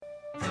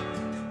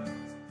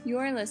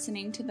You're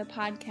listening to the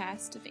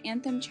podcast of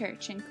Anthem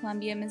Church in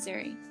Columbia,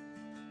 Missouri.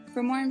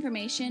 For more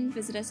information,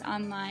 visit us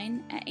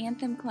online at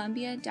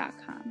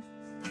anthemcolumbia.com.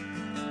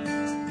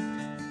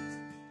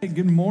 Hey,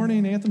 good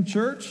morning, Anthem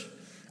Church.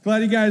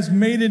 Glad you guys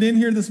made it in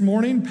here this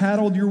morning,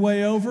 paddled your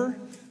way over.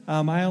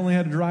 I only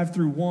had to drive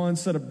through one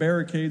set of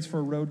barricades for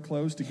a road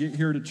closed to get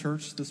here to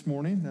church this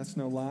morning. That's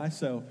no lie.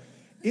 So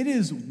it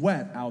is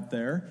wet out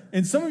there.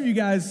 And some of you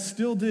guys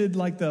still did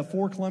like the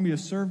For Columbia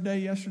Serve Day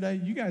yesterday.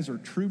 You guys are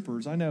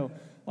troopers. I know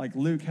like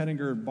Luke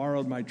Hedinger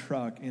borrowed my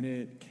truck and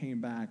it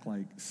came back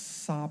like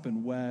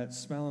sopping wet,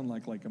 smelling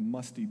like a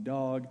musty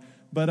dog.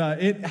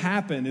 But it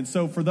happened. And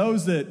so for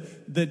those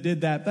that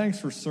did that, thanks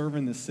for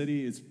serving the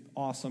city. It's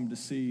awesome to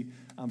see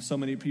so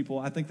many people.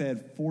 I think they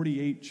had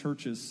 48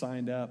 churches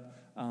signed up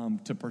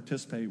to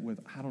participate with,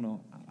 I don't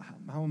know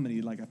how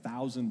many, like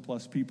 1,000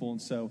 plus people.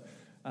 And so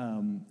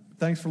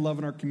thanks for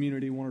loving our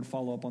community. Wanted to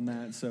follow up on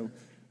that. So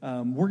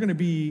we're going to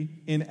be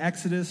in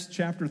Exodus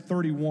chapter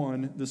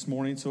 31 this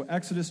morning. So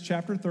Exodus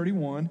chapter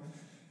 31.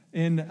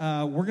 And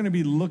we're going to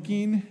be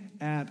looking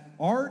at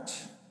art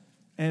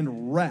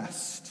and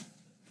rest.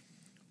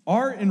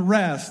 Art and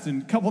rest,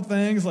 and a couple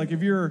things, like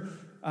if you're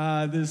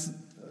this,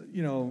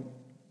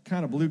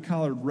 kind of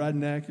blue-collared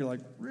redneck, you're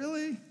like,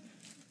 really?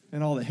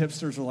 And all the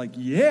hipsters are like,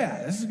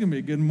 yeah, this is going to be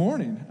a good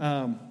morning.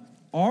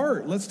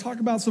 Art, let's talk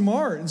about some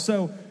art. And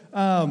so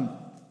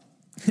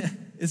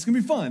it's going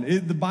to be fun.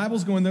 The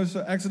Bible's going there,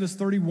 so Exodus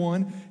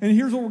 31. And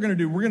here's what we're going to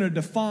do. We're going to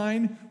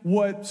define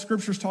what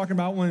Scripture's talking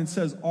about when it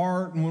says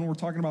art and when we're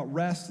talking about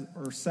rest,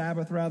 or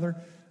Sabbath, rather.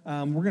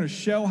 We're going to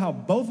show how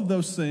both of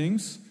those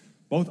things,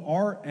 both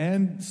art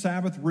and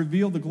Sabbath,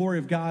 reveal the glory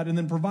of God, and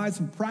then provide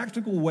some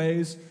practical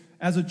ways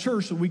as a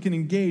church that we can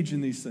engage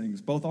in these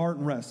things, both art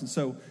and rest. And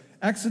so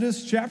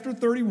Exodus chapter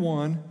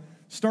 31,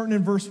 starting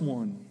in verse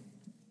 1.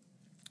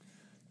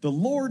 The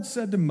Lord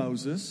said to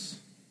Moses,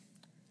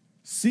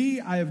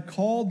 "See, I have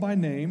called by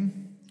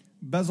name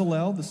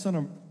Bezalel, the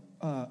son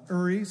of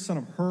Uri, son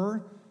of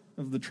Hur,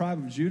 of the tribe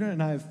of Judah,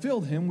 and I have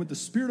filled him with the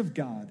Spirit of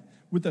God,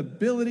 with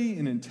ability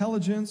and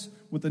intelligence,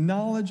 with the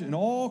knowledge and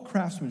all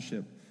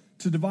craftsmanship,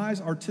 to devise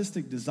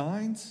artistic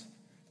designs,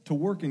 to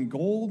work in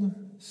gold,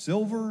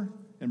 silver,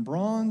 and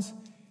bronze,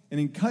 and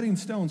in cutting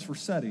stones for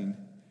setting,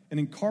 and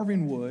in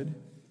carving wood,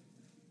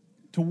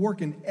 to work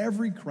in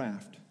every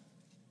craft.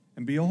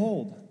 And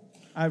behold,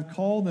 I have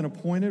called and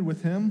appointed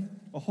with him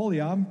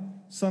Aholiab,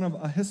 son of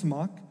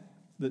Ahisamach,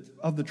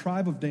 of the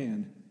tribe of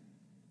Dan.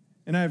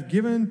 And I have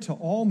given to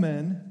all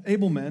men,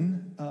 able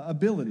men,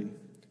 ability,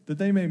 that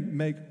they may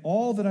make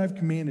all that I have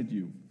commanded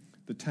you,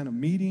 the tent of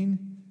meeting,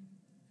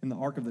 and the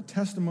ark of the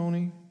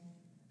testimony,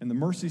 and the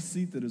mercy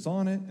seat that is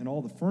on it, and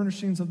all the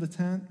furnishings of the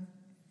tent,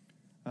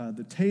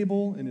 the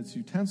table and its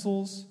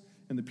utensils,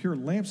 and the pure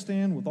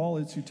lampstand with all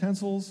its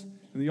utensils,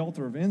 and the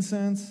altar of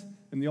incense,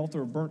 and the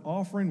altar of burnt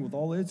offering with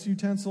all its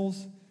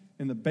utensils,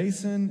 and the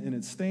basin and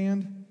its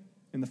stand,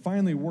 and the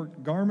finely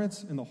worked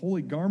garments, and the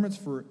holy garments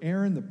for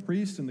Aaron the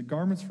priest, and the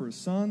garments for his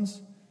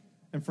sons,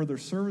 and for their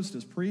service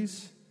as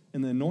priests,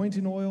 and the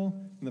anointing oil,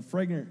 and the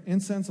fragrant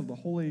incense of the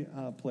holy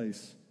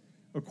place.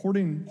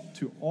 According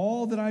to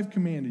all that I've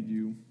commanded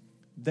you,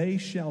 they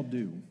shall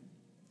do."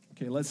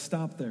 Okay, let's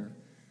stop there.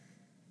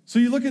 So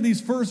you look at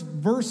these first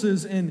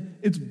verses, and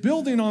it's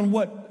building on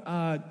what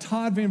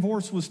Todd Van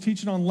Voorst was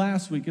teaching on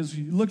last week. As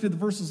you looked at the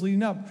verses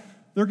leading up,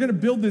 they're going to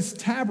build this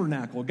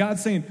tabernacle.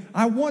 God's saying,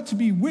 I want to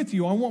be with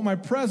you. I want my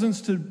presence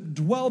to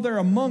dwell there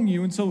among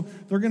you. And so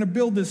they're going to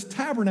build this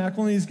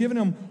tabernacle, and he's giving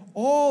them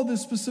all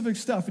this specific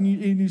stuff. And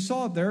you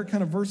saw it there,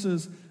 kind of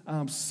verses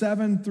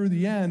 7 through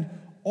the end,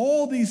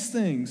 all these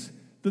things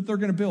that they're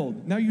going to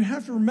build. Now you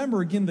have to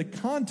remember, again, the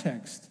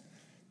context.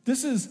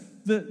 This is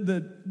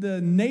the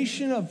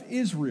nation of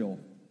Israel,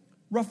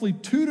 roughly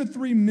 2 to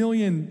 3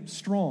 million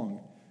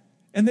strong.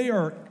 And they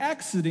are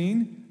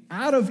exiting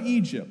out of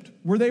Egypt,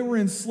 where they were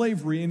in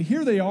slavery. And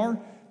here they are,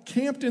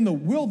 camped in the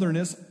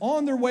wilderness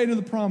on their way to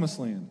the promised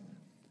land.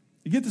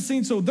 You get the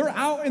scene? So they're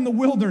out in the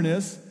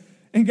wilderness,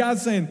 and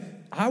God's saying,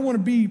 I want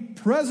to be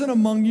present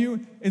among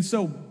you, and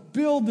so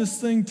build this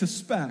thing to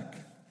spec.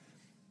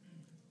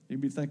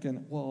 You'd be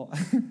thinking, well,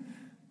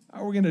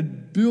 how are we going to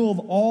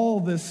build all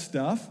this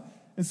stuff?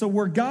 And so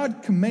where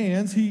God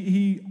commands,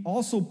 he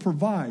also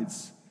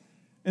provides.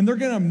 And they're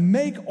going to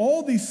make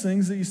all these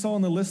things that you saw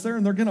on the list there,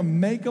 and they're going to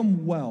make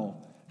them well.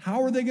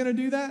 How are they going to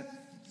do that?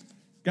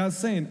 God's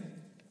saying,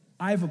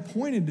 I've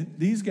appointed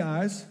these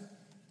guys,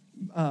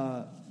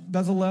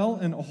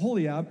 Bezalel and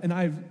Aholiab, and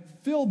I've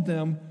filled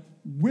them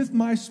with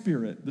my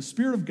Spirit, the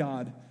Spirit of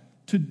God,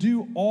 to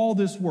do all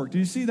this work. Do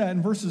you see that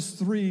in verses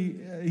 3?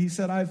 He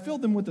said, I have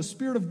filled them with the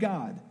Spirit of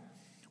God,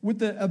 with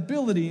the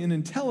ability and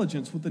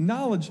intelligence, with the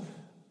knowledge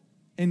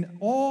and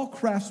all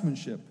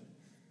craftsmanship,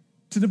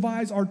 to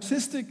devise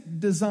artistic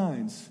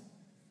designs,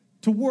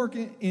 to work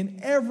in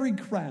every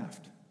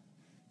craft.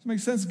 Does that make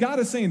sense? God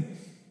is saying,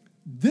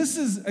 this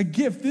is a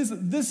gift.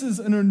 This is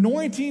an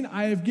anointing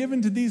I have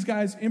given to these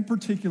guys in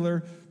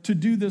particular to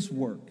do this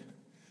work.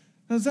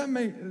 Now, does that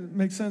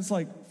make sense?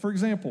 Like, for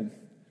example,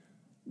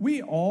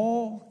 we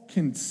all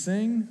can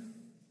sing,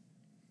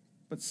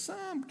 but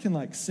some can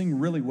like sing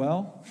really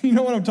well. You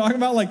know what I'm talking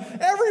about? Like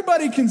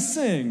everybody can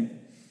sing,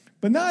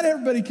 but not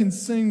everybody can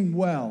sing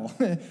well.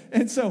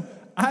 And so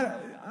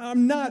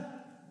I'm not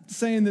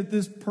saying that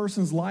this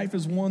person's life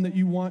is one that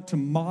you want to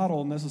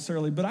model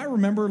necessarily, but I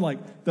remember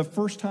like the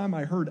first time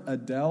I heard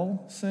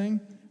Adele sing, you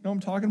know what I'm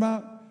talking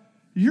about?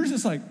 You're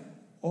just like,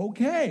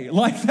 okay,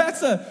 like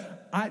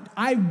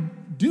I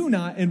do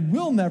not and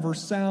will never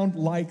sound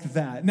like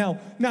that. Now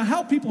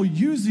how people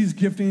use these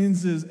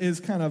giftings is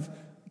kind of,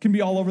 can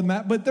be all over the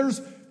map, but there's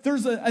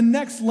a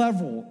next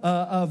level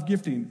of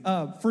gifting.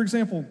 For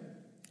example,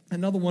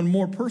 another one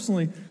more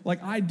personally,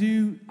 like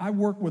I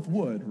work with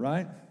wood,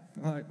 right?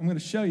 I'm going to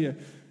show you.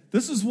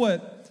 This is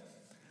what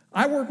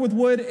I work with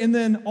wood, and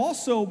then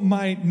also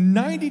my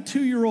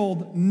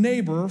 92-year-old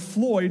neighbor,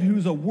 Floyd,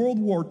 who's a World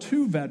War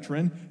II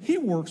veteran, he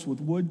works with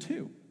wood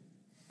too.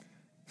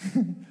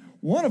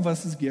 One of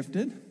us is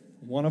gifted,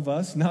 one of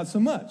us not so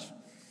much.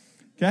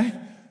 Okay?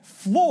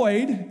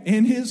 Floyd,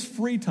 in his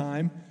free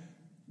time,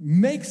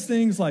 makes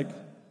things like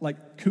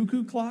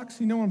cuckoo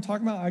clocks. You know what I'm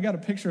talking about? I got a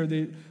picture of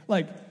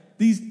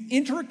these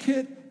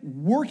intricate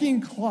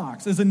working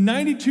clocks. As a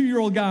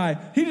 92-year-old guy,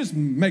 he just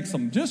makes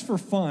them just for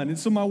fun. And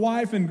so my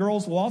wife and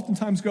girls will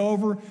oftentimes go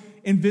over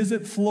and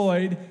visit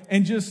Floyd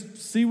and just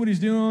see what he's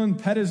doing,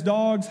 pet his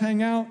dogs,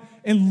 hang out,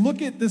 and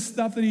look at this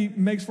stuff that he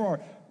makes for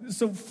art.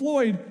 So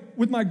Floyd,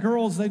 with my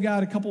girls, they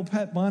got a couple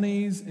pet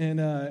bunnies,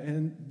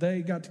 and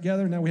they got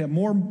together. Now we have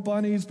more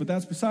bunnies, but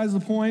that's besides the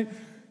point.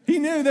 He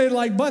knew they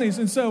like bunnies,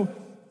 and so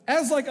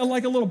as like a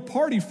little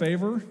party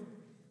favor,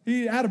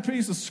 he had a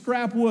piece of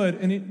scrap wood,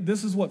 and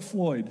this is what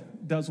Floyd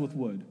does with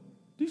wood.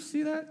 Do you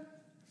see that?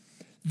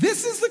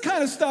 This is the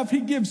kind of stuff he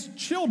gives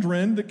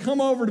children that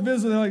come over to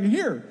visit. They're like,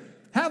 here,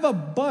 have a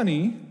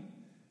bunny.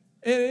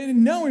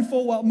 And knowing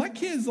full well, my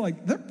kids,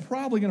 like, they're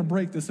probably going to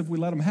break this if we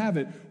let them have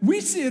it.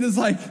 We see it as,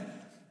 like,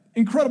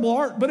 incredible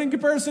art. But in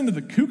comparison to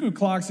the cuckoo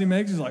clocks he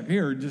makes, he's like,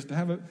 here, just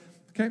have it.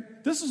 Okay?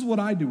 This is what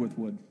I do with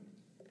wood.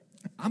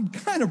 I'm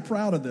kind of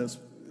proud of this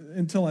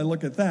until I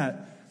look at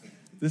that.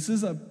 This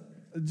is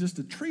just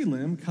a tree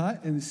limb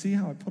cut, and you see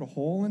how I put a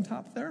hole in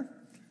top there?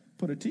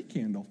 Put a tea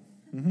candle.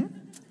 Mm-hmm.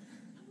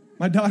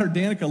 My daughter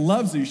Danica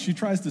loves these. She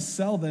tries to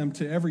sell them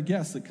to every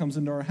guest that comes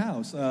into our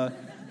house.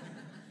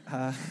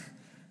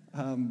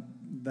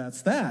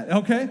 That's that,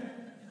 okay?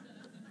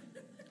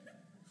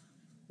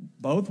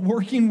 Both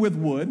working with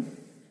wood.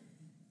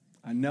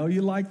 I know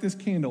you like this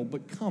candle,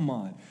 but come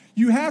on.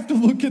 You have to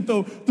look at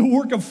the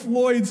work of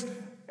Floyd's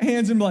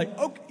hands and be like,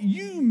 okay,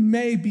 you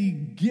may be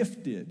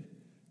gifted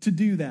to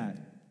do that.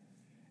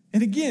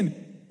 And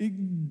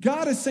again,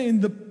 God is saying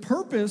the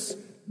purpose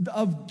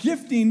of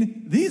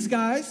gifting these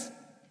guys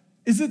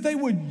is that they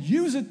would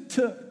use it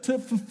to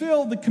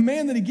fulfill the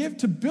command that he gave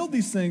to build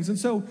these things. And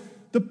so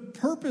the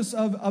purpose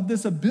of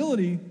this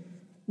ability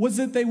was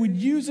that they would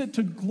use it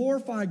to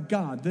glorify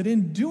God, that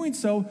in doing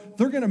so,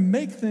 they're going to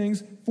make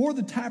things for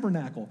the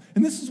tabernacle.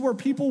 And this is where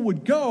people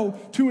would go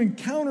to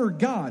encounter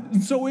God.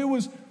 And so it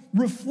was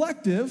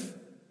reflective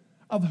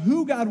of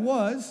who God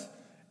was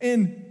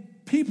and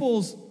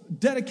people's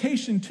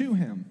dedication to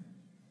him.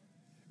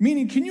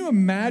 Meaning, can you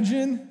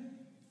imagine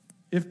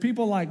if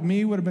people like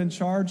me would have been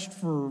charged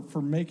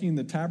for making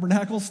the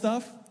tabernacle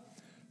stuff?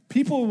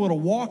 People would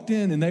have walked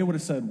in and they would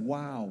have said,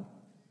 wow,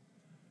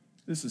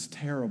 this is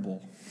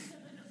terrible.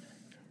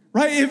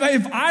 Right?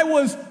 If I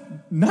was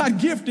not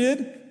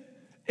gifted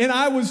and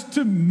I was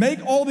to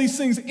make all these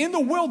things in the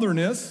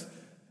wilderness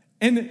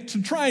and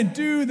to try and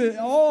do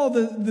all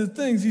the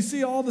things, you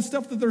see all the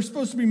stuff that they're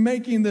supposed to be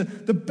making,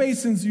 the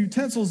basins, the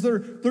utensils, they're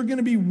going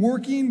to be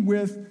working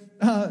with,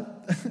 I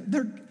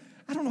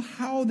don't know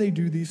how they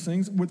do these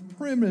things with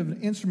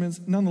primitive instruments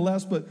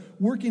nonetheless, but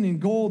working in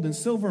gold and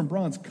silver and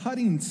bronze,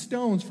 cutting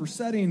stones for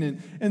setting.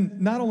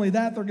 And not only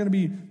that, they're going to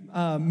be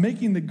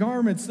making the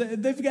garments.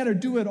 They've got to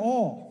do it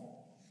all.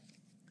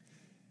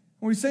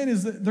 What he's saying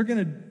is that they're going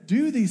to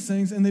do these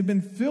things, and they've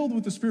been filled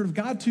with the Spirit of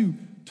God to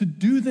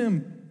do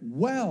them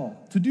well,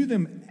 to do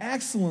them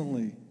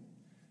excellently.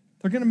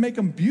 They're going to make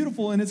them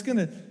beautiful, and it's going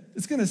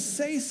to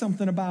say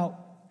something about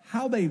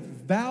how they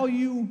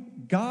value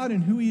God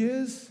and who he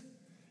is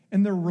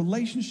and their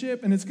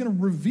relationship, and it's going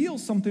to reveal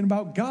something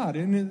about God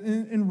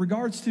in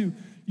regards to,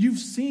 you've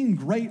seen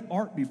great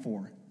art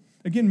before.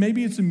 Again,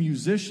 maybe it's a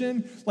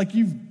musician, like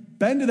you've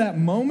been to that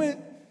moment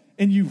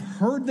and you've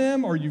heard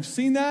them or you've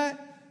seen that,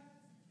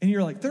 and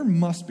you're like, there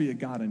must be a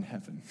God in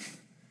heaven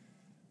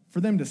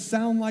for them to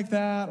sound like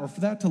that or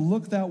for that to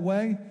look that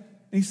way. And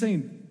he's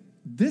saying,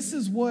 this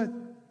is what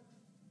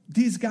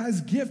these guys'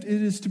 gift it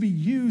is, to be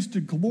used to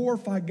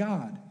glorify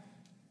God.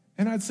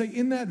 And I'd say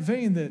in that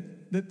vein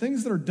that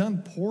things that are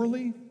done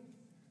poorly,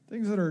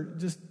 things that are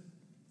just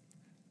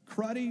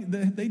cruddy,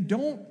 they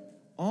don't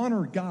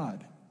honor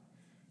God.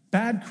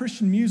 Bad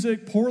Christian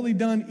music, poorly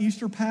done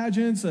Easter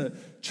pageants,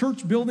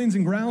 church buildings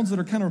and grounds that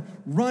are kind of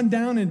run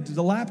down and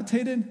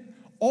dilapidated,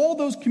 all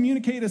those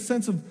communicate a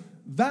sense of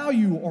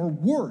value or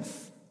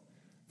worth.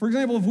 For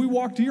example, if we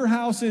walk to your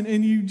house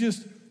and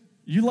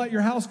you let your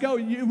house go,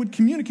 it would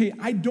communicate,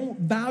 I don't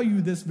value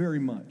this very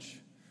much.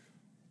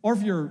 Or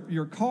if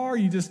your car,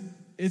 it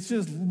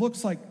just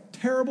looks like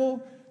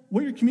terrible.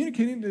 What you're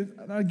communicating,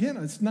 again,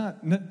 it's not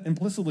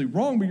implicitly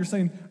wrong, but you're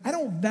saying, I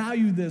don't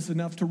value this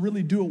enough to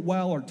really do it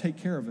well or take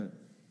care of it.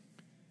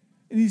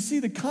 And you see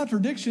the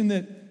contradiction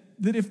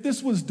that if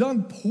this was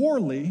done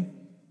poorly,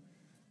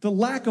 the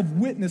lack of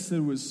witness that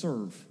it would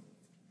serve.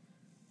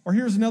 Or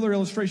here's another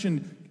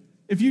illustration.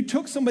 If you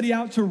took somebody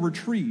out to a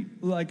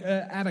retreat, like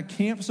at a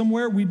camp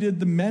somewhere, we did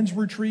the men's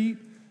retreat,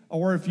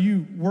 or if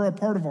you were a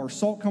part of our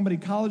Salt Company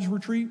College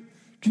retreat,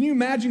 can you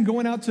imagine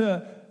going out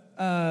to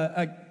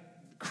a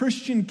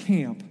Christian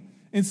camp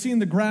and seeing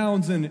the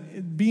grounds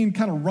and being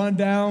kind of run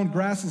down,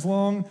 grass is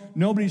long,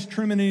 nobody's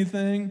trimming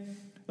anything?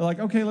 They're like,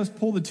 okay, let's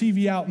pull the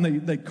TV out,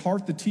 and they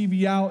cart the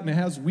TV out, and it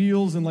has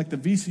wheels and like the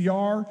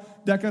VCR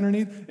deck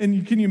underneath.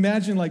 And can you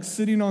imagine like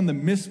sitting on the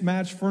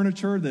mismatched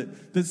furniture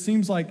that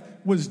seems like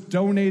was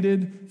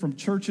donated from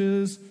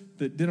churches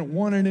that didn't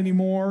want it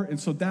anymore, and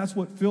so that's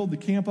what filled the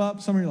camp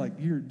up? Some of you are like,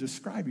 you're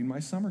describing my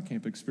summer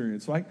camp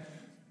experience, right?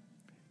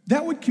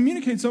 That would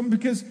communicate something,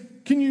 because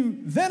can you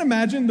then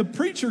imagine the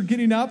preacher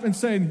getting up and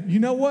saying, you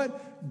know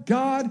what,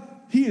 God,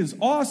 He is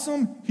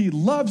awesome. He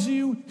loves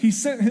you. He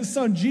sent His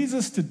Son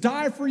Jesus to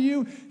die for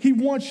you. He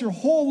wants your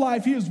whole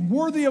life. He is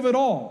worthy of it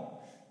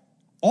all.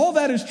 All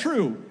that is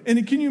true.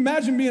 And can you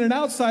imagine being an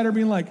outsider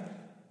being like,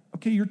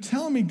 okay, you're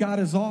telling me God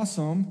is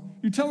awesome.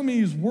 You're telling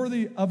me He's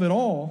worthy of it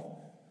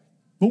all.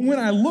 But when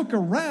I look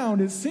around,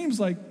 it seems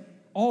like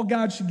all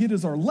God should get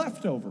is our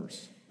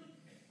leftovers.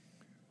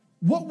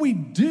 What we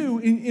do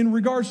in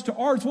regards to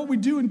arts, what we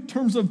do in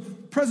terms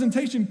of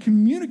presentation,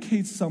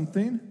 communicates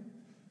something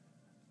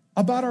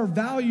about our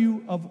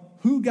value of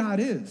who God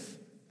is.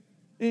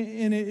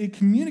 And it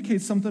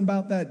communicates something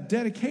about that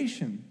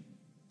dedication.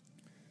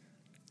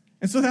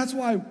 And so that's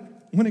why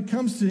when it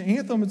comes to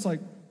Anthem, it's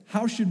like,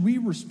 how should we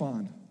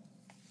respond?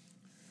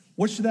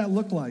 What should that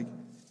look like?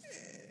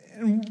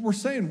 And we're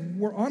saying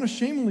we're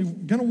unashamedly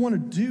going to want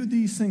to do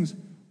these things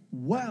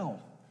well.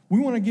 We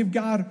want to give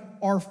God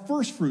our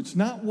first fruits,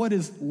 not what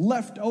is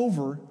left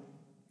over,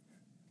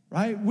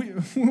 right? We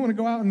want to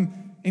go out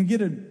and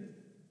get a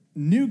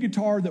new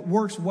guitar that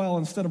works well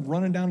instead of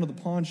running down to the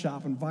pawn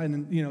shop and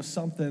finding,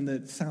 something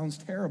that sounds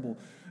terrible.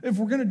 If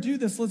we're going to do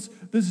this, let's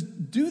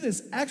do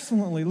this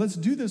excellently. Let's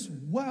do this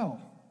well.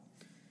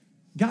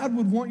 God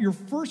would want your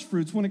first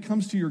fruits when it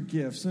comes to your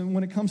gifts and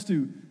when it comes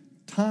to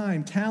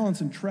time, talents,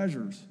 and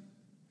treasures.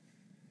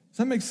 Does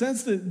that make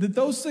sense? That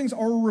those things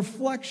are a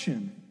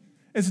reflection.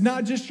 It's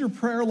not just your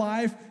prayer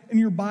life and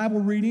your Bible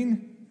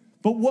reading,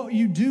 but what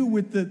you do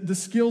with the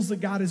skills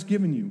that God has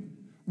given you,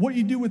 what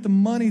you do with the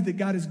money that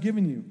God has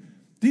given you.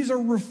 These are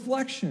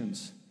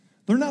reflections.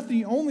 They're not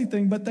the only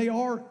thing, but they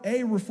are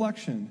a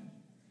reflection.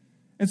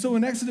 And so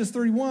in Exodus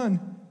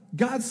 31,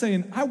 God's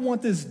saying, I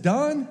want this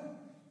done,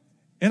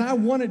 and I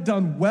want it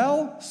done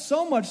well,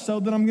 so much so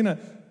that I'm going to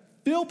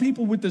fill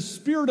people with the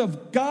Spirit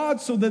of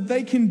God so that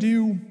they can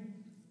do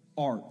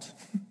art.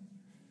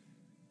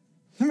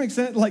 Does that make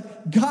sense?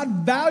 Like,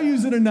 God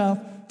values it enough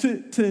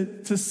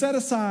to set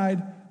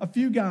aside a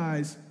few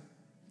guys,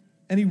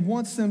 and He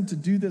wants them to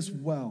do this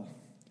well.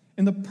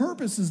 And the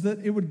purpose is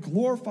that it would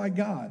glorify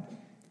God.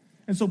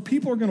 And so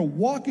people are going to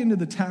walk into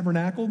the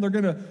tabernacle, they're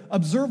going to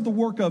observe the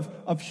work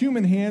of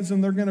human hands,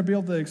 and they're going to be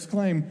able to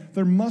exclaim,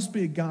 there must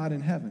be a God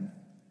in heaven.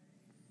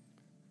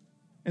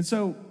 And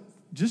so,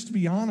 just to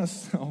be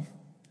honest, though,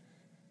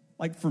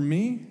 like for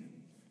me,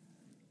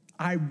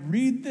 I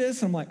read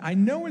this, I'm like, I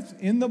know it's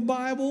in the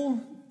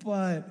Bible,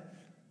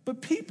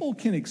 but people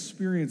can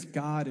experience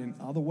God in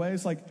other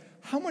ways. Like,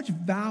 how much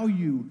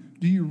value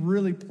do you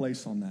really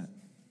place on that?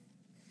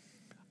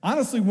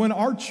 Honestly, when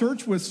our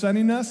church was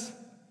sending us,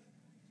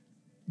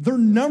 their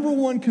number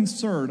one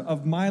concern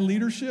of my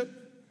leadership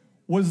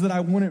was that I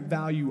wouldn't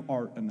value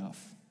art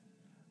enough.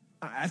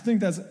 I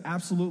think that's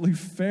absolutely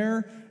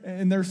fair.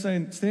 And they're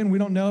saying, Stan, we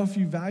don't know if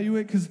you value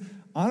it, because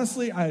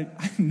honestly, I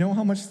know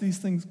how much these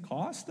things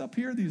cost up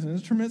here, these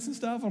instruments and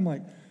stuff. I'm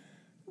like,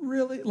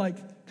 really? Like,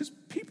 because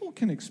people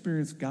can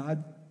experience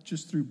God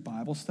just through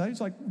Bible studies.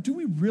 Like, do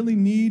we really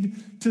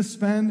need to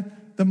spend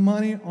the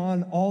money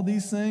on all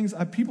these things?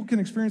 People can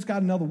experience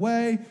God another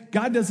way.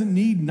 God doesn't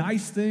need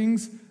nice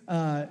things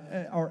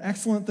or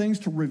excellent things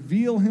to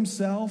reveal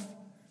Himself.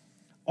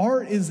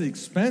 Art is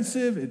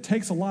expensive. It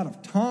takes a lot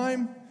of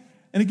time.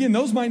 And again,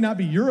 those might not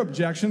be your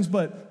objections,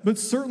 but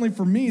certainly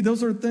for me,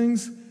 those are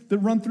things that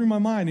run through my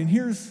mind. And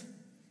here's,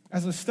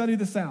 as I study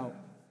this out,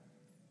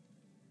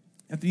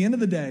 at the end of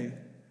the day,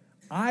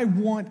 I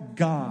want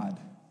God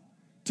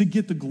to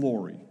get the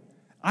glory.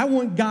 I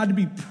want God to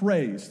be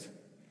praised.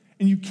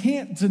 And you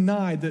can't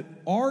deny that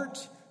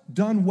art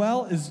done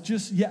well is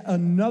just yet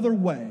another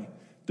way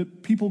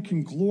that people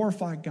can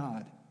glorify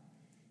God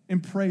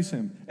and praise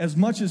Him. As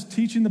much as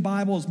teaching the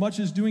Bible, as much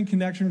as doing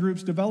connection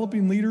groups,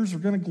 developing leaders are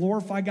going to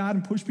glorify God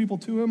and push people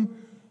to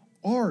Him,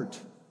 art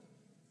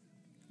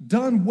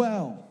done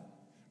well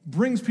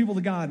brings people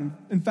to God.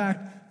 In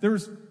fact,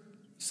 there's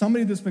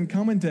somebody that's been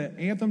coming to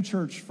Anthem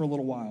Church for a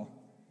little while,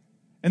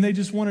 and they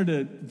just wanted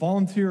to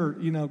volunteer,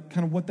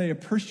 kind of what they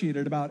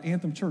appreciated about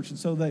Anthem Church. And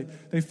so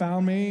they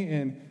found me,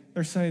 and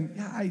they're saying,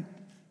 yeah,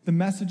 the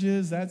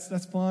messages,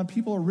 that's fun.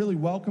 People are really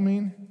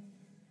welcoming.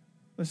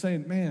 They're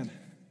saying, man,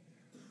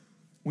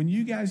 when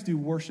you guys do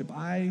worship,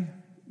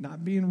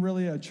 not being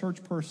really a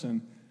church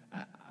person,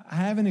 I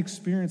haven't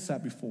experienced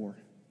that before.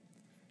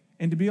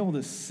 And to be able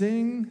to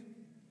sing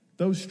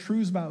those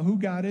truths about who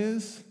God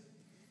is,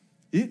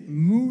 it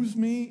moves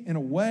me in a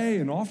way,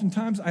 and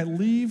oftentimes I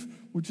leave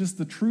with just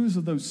the truths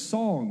of those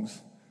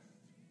songs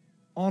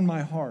on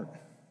my heart.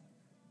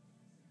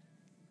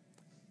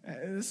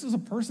 This is a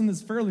person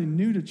that's fairly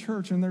new to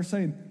church, and they're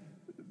saying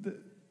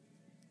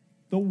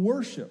the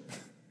worship,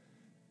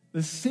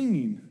 the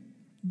singing,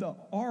 the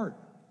art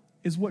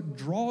is what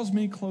draws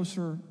me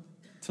closer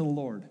to the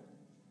Lord.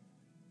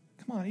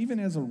 Come on, even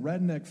as a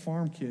redneck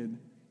farm kid,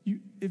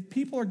 if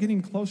people are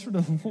getting closer to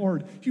the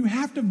Lord, you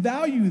have to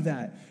value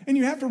that. And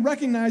you have to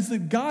recognize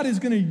that God is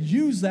going to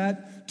use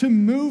that to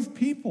move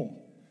people,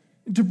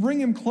 to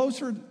bring him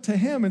closer to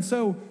him. And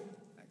so,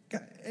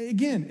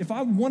 again, if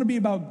I want to be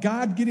about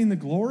God getting the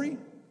glory,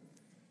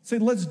 say,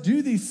 let's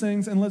do these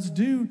things, and let's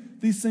do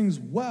these things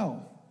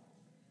well.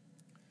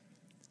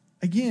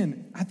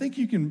 Again, I think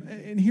you can,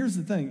 and here's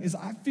the thing, is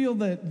I feel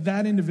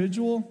that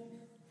individual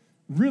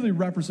really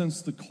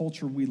represents the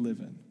culture we live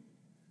in.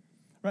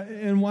 Right?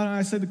 And when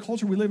I say the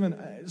culture we live in,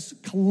 it's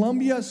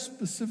Columbia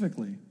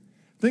specifically.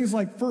 Things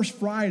like First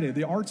Friday,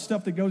 the art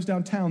stuff that goes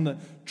downtown, the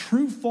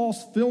True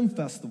False Film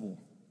Festival.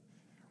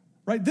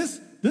 Right? This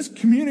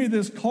community,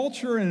 this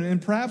culture,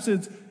 and perhaps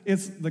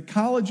it's the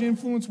college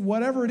influence,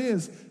 whatever it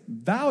is,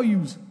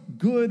 values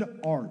good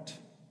art.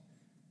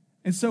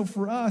 And so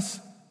for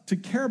us to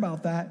care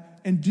about that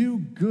and do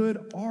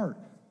good art.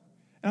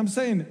 And I'm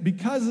saying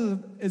because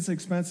it's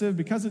expensive,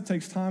 because it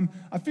takes time,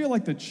 I feel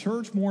like the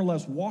church more or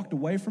less walked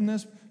away from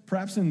this,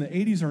 perhaps in the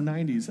 80s or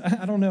 90s.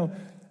 I don't know.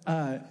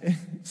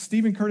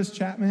 Stephen Curtis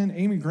Chapman,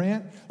 Amy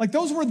Grant, like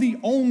those were the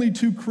only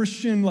two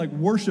Christian like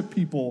worship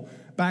people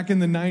back in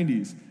the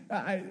 90s.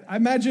 I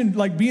imagine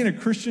like being a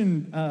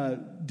Christian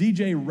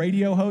DJ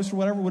radio host or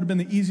whatever would have been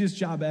the easiest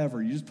job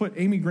ever. You just put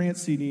Amy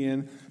Grant's CD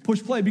in,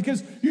 push play,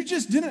 because you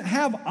just didn't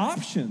have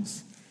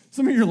options.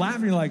 Some of you are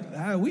laughing, you're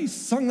like, we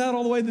sung that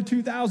all the way to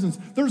the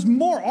 2000s. There's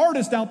more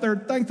artists out there,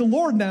 thank the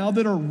Lord now,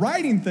 that are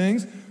writing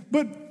things,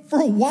 but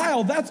for a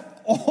while, that's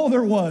all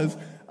there was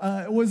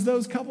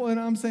those couple. And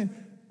I'm saying,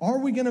 are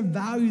we going to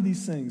value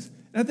these things?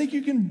 And I think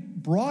you can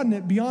broaden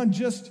it beyond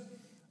just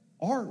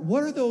art.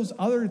 What are those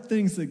other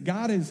things that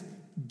God has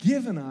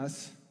given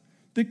us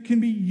that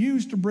can be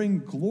used to bring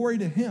glory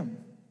to him?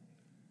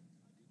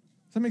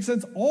 Does that make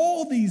sense?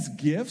 All these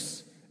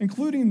gifts,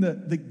 including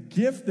the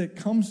gift that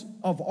comes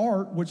of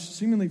art, which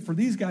seemingly for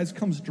these guys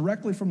comes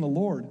directly from the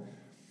Lord.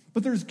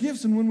 But there's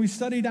gifts, and when we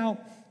studied out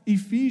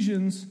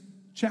Ephesians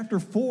chapter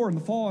 4 in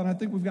the fall, and I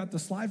think we've got the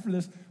slide for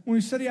this, when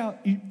we study out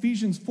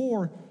Ephesians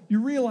 4,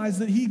 you realize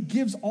that he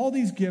gives all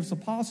these gifts,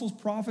 apostles,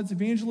 prophets,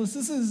 evangelists.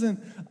 This isn't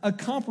a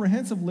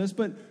comprehensive list,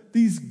 but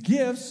these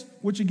gifts,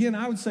 which again,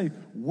 I would say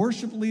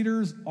worship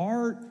leaders,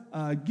 art,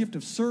 gift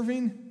of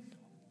serving,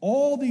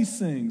 all these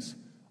things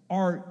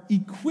are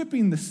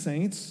equipping the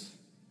saints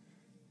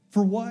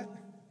for what?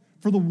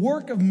 For the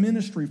work of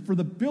ministry, for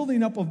the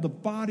building up of the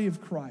body of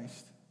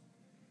Christ.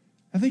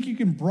 I think you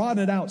can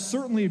broaden it out.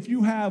 Certainly if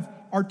you have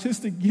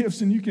artistic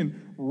gifts and you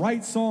can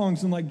write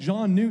songs, and like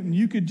John Newton,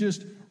 you could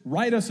just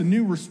write us a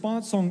new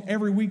response song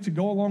every week to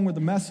go along with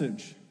the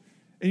message.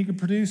 And you could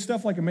produce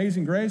stuff like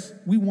Amazing Grace.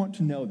 We want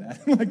to know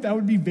that. Like that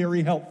would be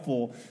very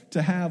helpful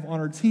to have on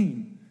our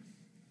team.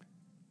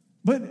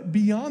 But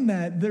beyond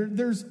that,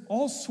 there's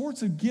all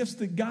sorts of gifts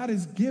that God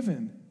has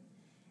given.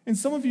 And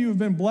some of you have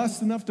been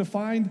blessed enough to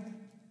find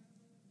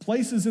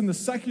places in the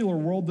secular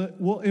world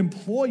that will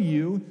employ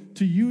you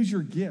to use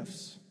your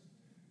gifts.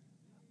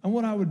 And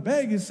what I would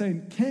beg is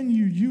saying, can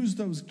you use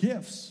those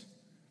gifts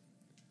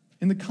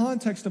in the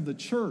context of the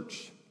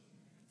church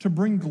to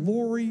bring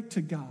glory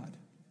to God?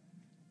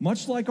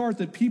 Much like art,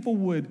 that people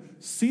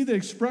would see the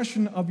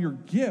expression of your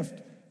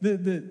gift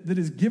that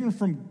is given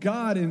from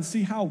God and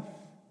see how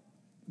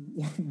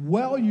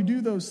well you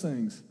do those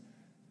things.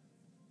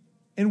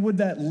 And would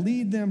that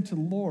lead them to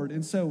the Lord?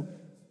 And so,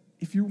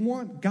 if you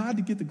want God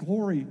to get the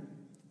glory,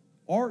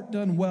 art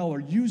done well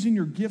or using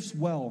your gifts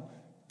well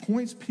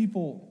points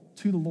people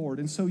to the Lord.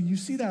 And so you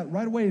see that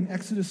right away in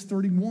Exodus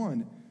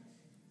 31,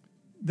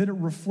 that it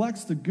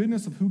reflects the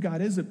goodness of who God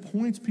is. It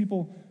points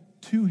people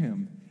to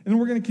him. And then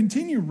we're going to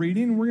continue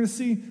reading, and we're going to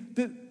see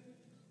that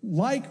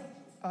like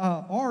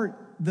art,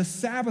 the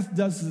Sabbath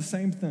does the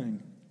same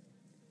thing.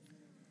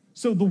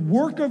 So the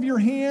work of your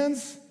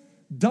hands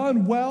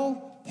done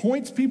well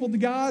points people to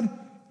God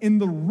in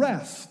the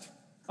rest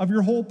of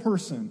your whole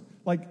person,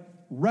 like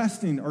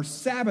resting or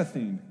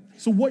Sabbathing.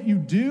 So what you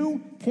do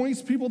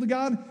points people to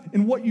God,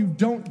 and what you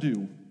don't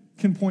do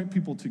can point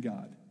people to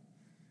God.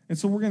 And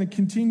so we're going to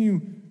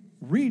continue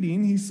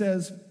reading. He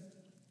says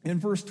in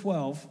verse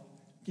 12,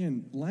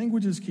 again,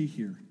 language is key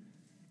here.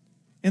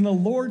 And the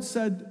Lord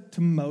said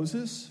to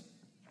Moses,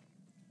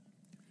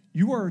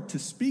 you are to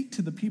speak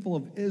to the people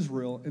of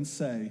Israel and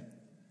say,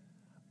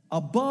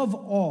 above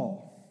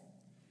all,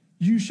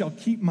 you shall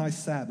keep my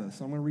Sabbaths.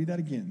 I'm going to read that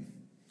again.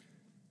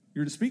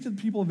 You're to speak to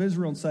the people of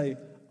Israel and say,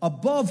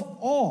 above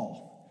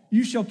all,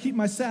 you shall keep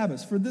my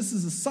Sabbaths, for this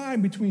is a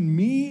sign between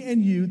me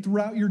and you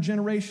throughout your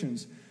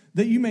generations,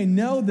 that you may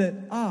know that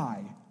I,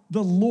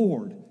 the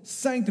Lord,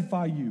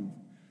 sanctify you.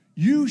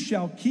 You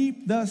shall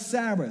keep the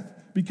Sabbath,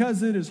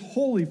 because it is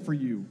holy for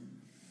you.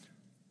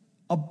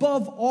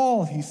 Above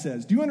all, he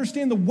says. Do you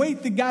understand the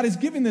weight that God is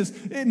giving this?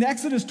 In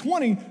Exodus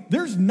 20,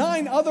 there's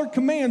 9 other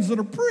commands that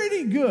are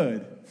pretty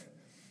good.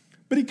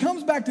 But he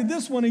comes back to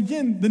this one.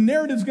 Again, the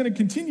narrative's going to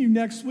continue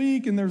next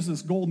week, and there's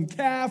this golden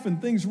calf,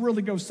 and things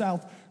really go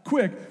south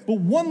quick. But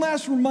one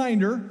last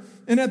reminder,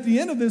 and at the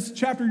end of this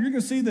chapter, you're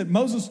going to see that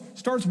Moses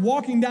starts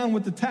walking down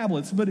with the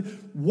tablets. But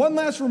one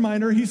last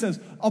reminder, he says,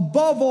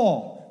 above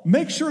all,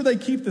 make sure they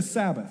keep the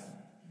Sabbath.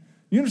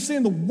 You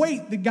understand the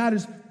weight that God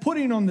is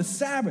putting on the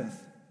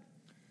Sabbath.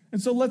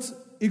 And so let's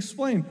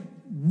explain,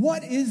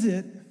 what is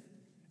it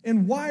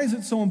and why is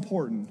it so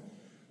important?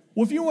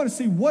 Well, if you want to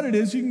see what it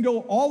is, you can go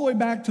all the way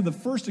back to the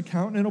first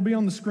account, and it'll be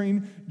on the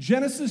screen,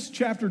 Genesis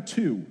chapter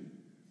 2.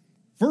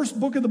 First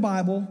book of the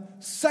Bible,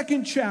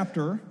 second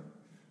chapter.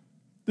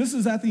 This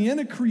is at the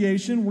end of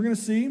creation. We're going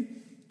to see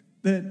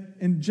that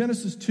in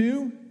Genesis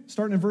 2,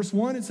 starting in verse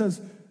 1, it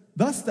says,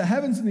 thus the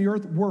heavens and the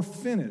earth were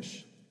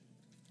finished,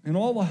 and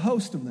all the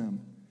host of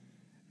them.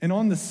 And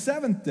on the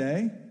seventh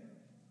day,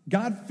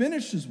 God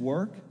finished his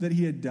work that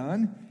he had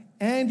done,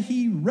 and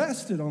he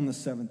rested on the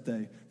seventh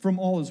day from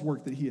all his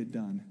work that he had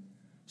done.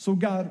 So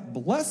God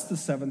blessed the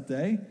seventh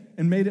day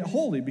and made it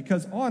holy,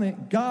 because on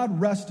it God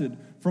rested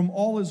from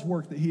all his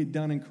work that he had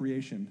done in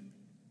creation.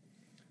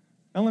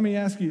 Now let me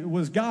ask you,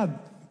 was God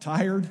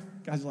tired?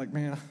 God's like,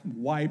 man,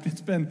 I'm wiped.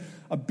 It's been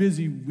a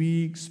busy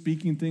week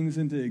speaking things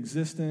into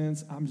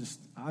existence. I'm just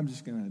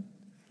going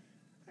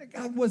to.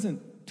 God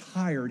wasn't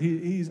tired.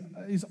 He's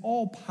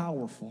all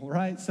powerful,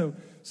 right? So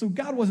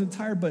God wasn't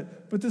tired,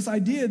 but this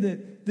idea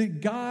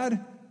that God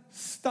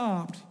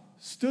stopped,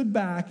 stood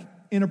back,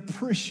 and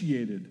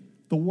appreciated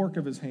the work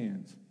of his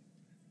hands,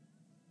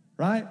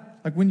 right?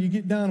 Like when you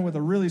get done with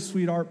a really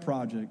sweet art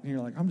project, and you're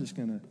like, I'm just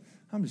gonna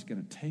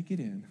take it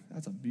in.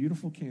 That's a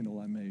beautiful candle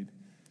I made.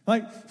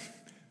 Like,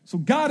 so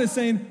God is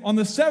saying on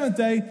the seventh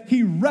day,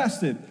 he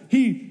rested.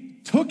 He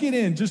took it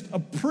in, just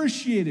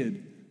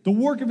appreciated the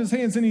work of his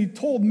hands, and he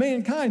told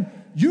mankind,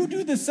 you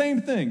do the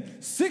same thing.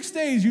 6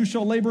 days you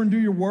shall labor and do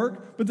your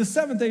work, but the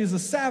seventh day is a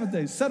Sabbath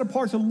day, set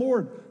apart to the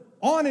Lord.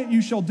 On it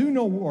you shall do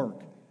no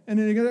work. And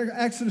in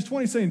Exodus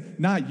 20 saying,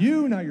 not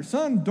you, not your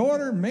son,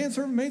 daughter,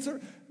 manservant,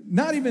 maidservant,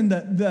 not even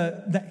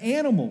the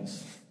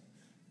animals,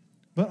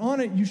 but on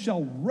it you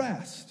shall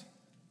rest.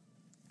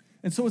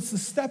 And so it's the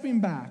stepping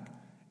back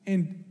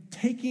and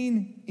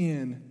taking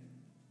in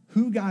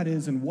who God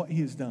is and what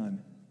he has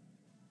done.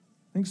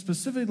 I think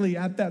specifically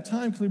at that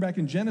time, clear back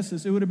in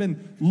Genesis, it would have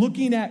been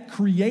looking at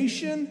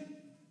creation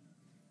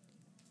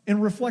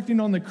and reflecting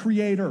on the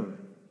Creator.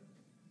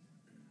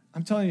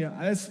 I'm telling you,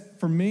 as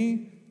for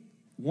me,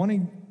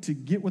 wanting to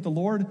get with the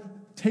Lord,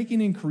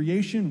 taking in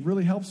creation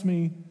really helps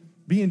me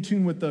be in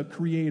tune with the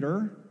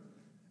Creator.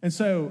 And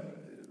so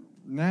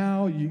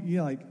now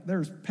you like,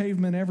 there's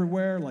pavement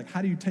everywhere. Like,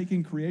 how do you take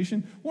in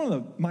creation? One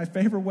of my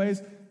favorite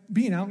ways,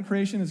 being out in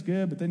creation is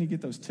good, but then you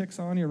get those ticks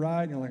on you,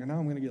 right? And you're like, now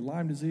I'm going to get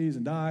Lyme disease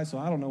and die, so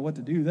I don't know what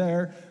to do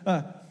there.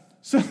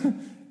 So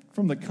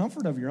from the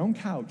comfort of your own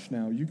couch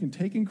now, you can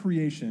take in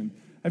creation.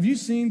 Have you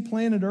seen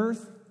Planet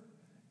Earth?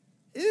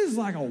 It is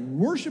like a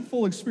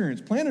worshipful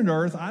experience. Planet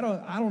Earth, I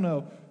don't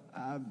know.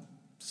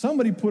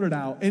 Somebody put it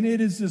out, and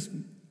it is this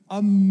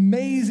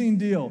amazing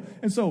deal.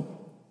 And so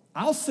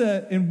I'll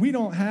sit, and we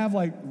don't have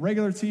like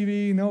regular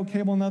TV, no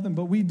cable, nothing,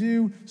 but we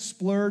do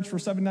splurge for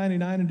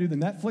 $7.99 and do the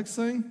Netflix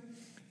thing.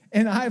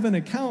 And I have an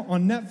account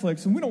on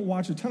Netflix, and we don't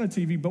watch a ton of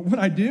TV, but when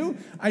I do,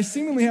 I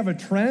seemingly have a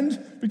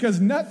trend, because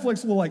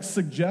Netflix will like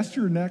suggest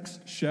your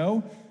next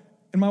show.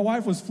 And my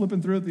wife was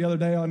flipping through it the other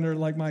day under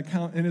like my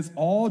account, and it's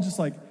all just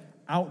like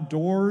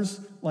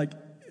outdoors, like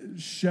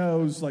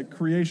shows, like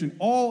creation,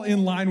 all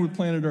in line with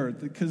Planet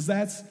Earth, because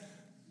that's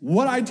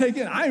what I take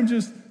in. I am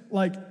just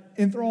like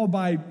enthralled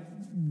by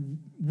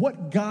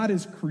what God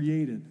has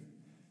created.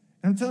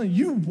 And I'm telling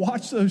you, you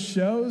watch those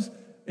shows,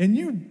 and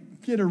you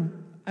get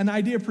an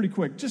idea pretty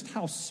quick just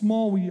how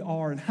small we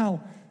are and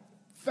how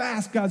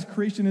vast God's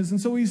creation is.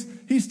 And so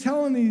he's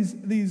telling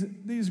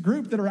these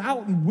group that are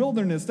out in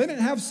wilderness, they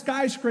didn't have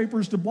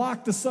skyscrapers to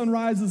block the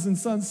sunrises and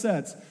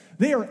sunsets.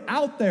 They are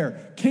out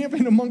there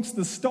camping amongst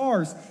the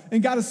stars,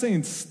 and God is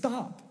saying,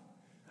 stop.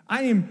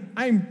 I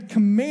am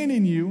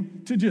commanding you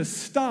to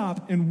just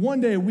stop, and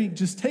one day a week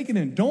just take it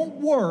in. Don't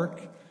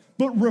work,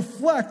 but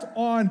reflect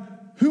on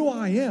who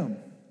I am.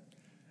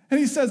 And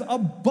he says,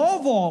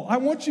 above all, I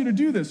want you to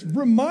do this.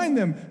 Remind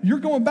them, you're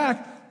going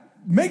back.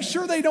 Make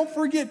sure they don't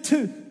forget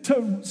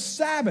to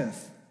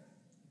Sabbath.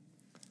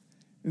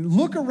 And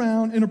look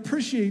around and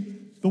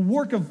appreciate the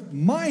work of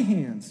my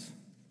hands.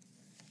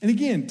 And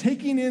again,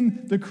 taking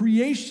in the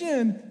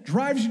creation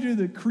drives you to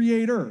the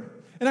Creator.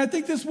 And I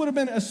think this would have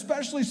been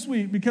especially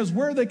sweet, because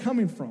where are they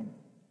coming from?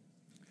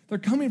 They're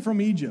coming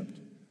from Egypt.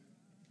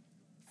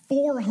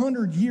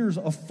 400 years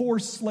of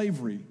forced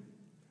slavery.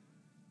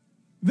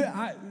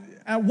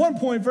 At one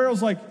point,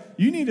 Pharaoh's like,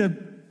 you need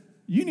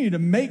to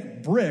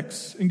make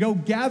bricks and go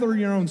gather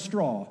your own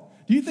straw.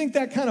 Do you think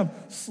that kind of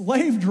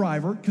slave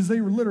driver, because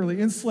they were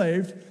literally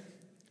enslaved,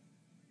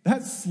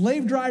 that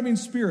slave driving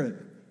spirit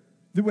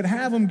that would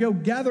have them go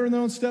gather their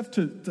own stuff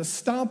to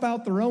stomp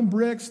out their own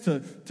bricks, to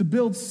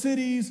build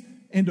cities,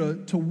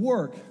 and to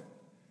work,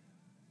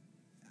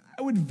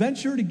 I would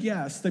venture to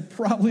guess they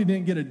probably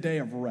didn't get a day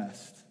of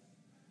rest.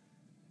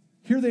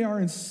 Here they are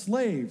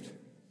enslaved.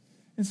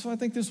 And so I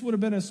think this would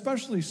have been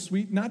especially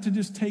sweet not to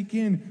just take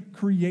in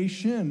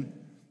creation,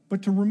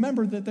 but to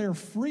remember that they're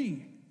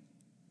free.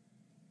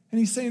 And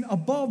he's saying,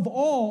 above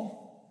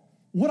all,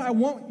 what I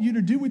want you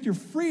to do with your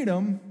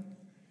freedom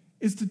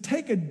is to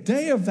take a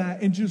day of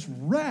that and just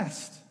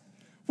rest.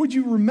 Would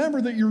you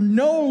remember that you're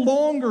no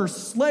longer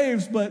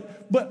slaves,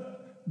 but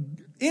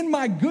in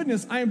my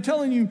goodness, I am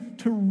telling you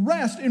to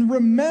rest and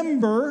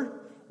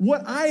remember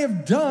what I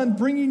have done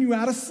bringing you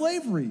out of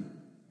slavery.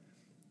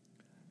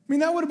 I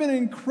mean, that would have been an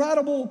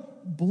incredible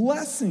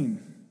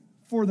blessing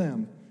for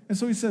them. And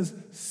so he says,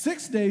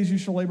 6 days you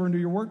shall labor and do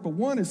your work, but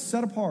one is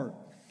set apart.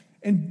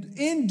 And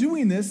in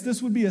doing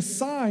this would be a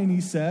sign, he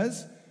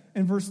says,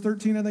 in verse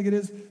 13, I think it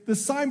is, the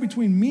sign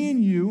between me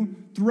and you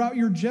throughout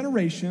your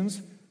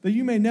generations, that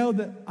you may know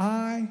that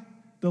I,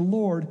 the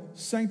Lord,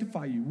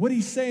 sanctify you. What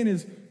he's saying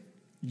is,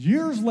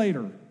 years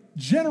later,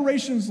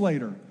 generations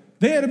later,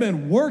 they had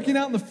been working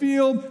out in the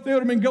field, they would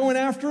have been going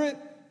after it,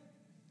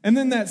 and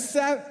then that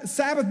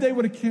Sabbath day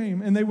would have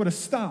came and they would have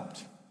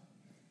stopped.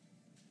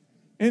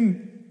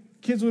 And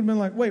kids would have been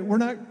like, wait, we're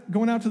not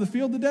going out to the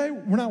field today?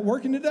 We're not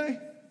working today?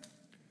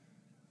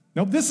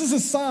 Nope, this is a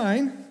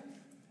sign.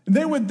 And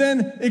they would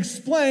then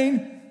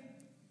explain,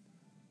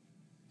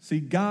 see,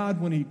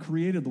 God, when he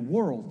created the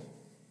world,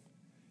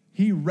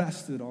 he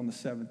rested on the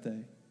seventh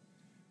day.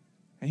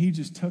 And he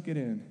just took it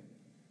in.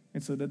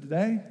 And so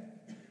today,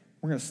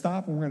 we're going to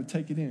stop and we're going to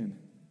take it in.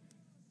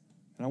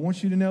 And I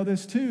want you to know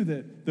this too,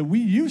 that we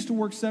used to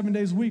work 7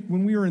 days a week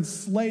when we were in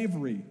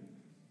slavery.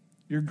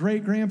 Your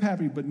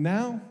great-grandpappy. But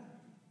now,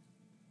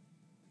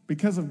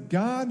 because of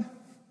God,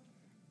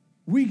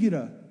 we get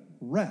a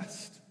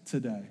rest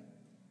today.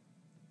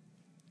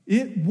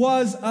 It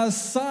was a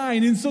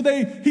sign. And so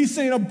he's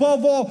saying,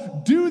 above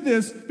all, do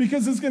this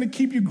because it's going to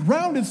keep you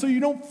grounded so you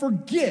don't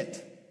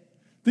forget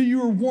that you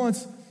were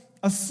once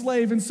a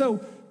slave. And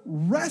so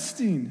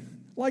resting,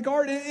 like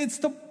art, it's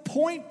to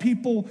point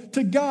people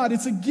to God.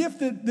 It's a gift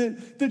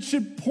that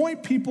should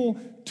point people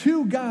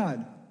to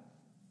God.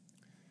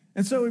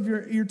 And so if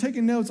you're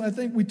taking notes, I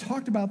think we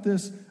talked about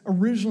this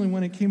originally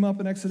when it came up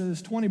in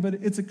Exodus 20, but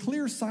it's a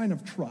clear sign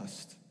of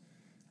trust.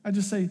 I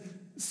just say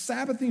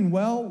Sabbathing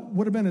well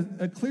would have been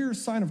a clear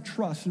sign of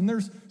trust. And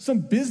there's some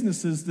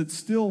businesses that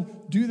still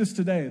do this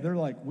today. They're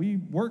like, we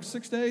work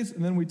 6 days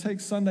and then we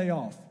take Sunday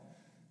off.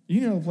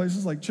 You know,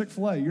 places like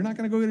Chick-fil-A, you're not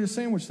going to go get a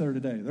sandwich there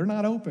today. They're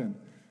not open.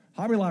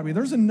 Hobby Lobby,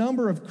 there's a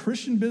number of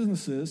Christian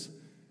businesses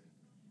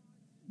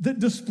that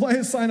display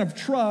a sign of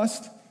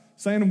trust,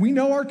 saying we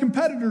know our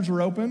competitors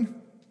are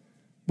open,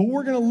 but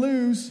we're going to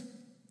lose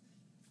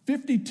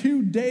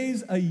 52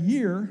 days a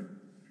year,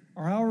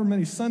 or however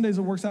many Sundays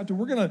it works out to.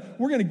 We're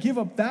going to give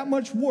up that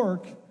much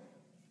work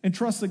and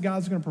trust that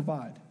God's going to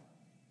provide.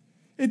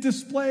 It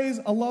displays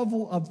a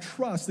level of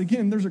trust.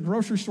 Again, there's a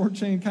grocery store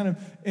chain kind of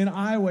in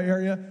Iowa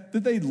area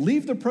that they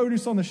leave the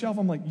produce on the shelf.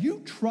 I'm like,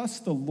 you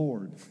trust the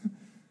Lord.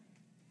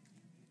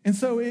 And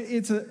so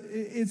it's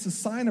a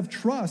sign of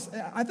trust.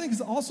 I think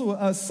it's also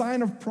a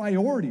sign of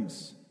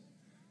priorities.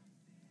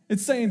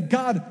 It's saying,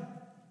 God,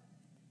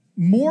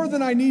 more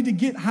than I need to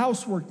get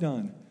housework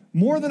done,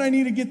 more than I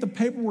need to get the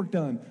paperwork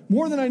done,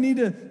 more than I need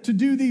to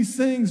do these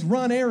things,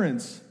 run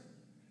errands,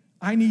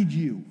 I need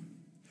you.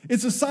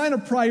 It's a sign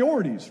of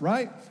priorities,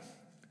 right?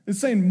 It's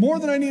saying, more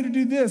than I need to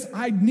do this,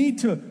 I need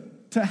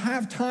to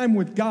have time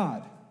with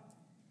God.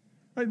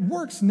 Right?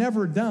 Work's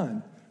never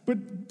done.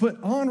 But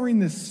honoring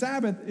this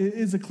Sabbath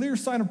is a clear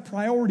sign of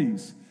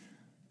priorities,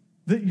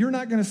 that you're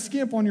not going to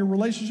skimp on your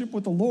relationship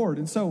with the Lord.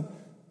 And so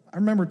I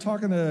remember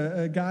talking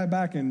to a guy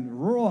back in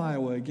rural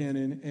Iowa again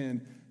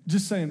and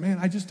just saying, man,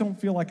 I just don't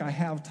feel like I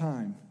have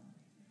time.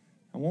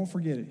 I won't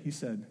forget it. He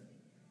said,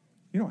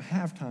 you don't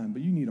have time,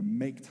 but you need to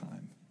make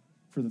time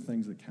for the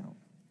things that count.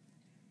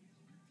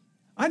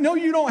 I know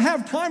you don't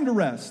have time to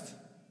rest,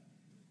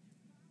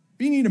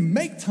 but you need to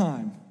make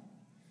time.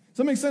 Does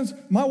that make sense?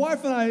 My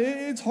wife and I,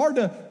 it's hard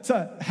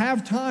to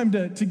have time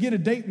to get a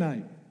date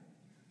night.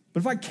 But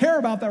if I care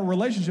about that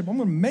relationship, I'm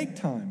going to make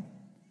time.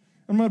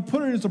 I'm going to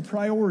put it as a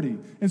priority.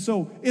 And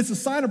so it's a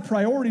sign of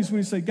priorities when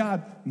you say,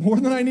 God, more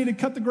than I need to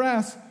cut the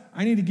grass,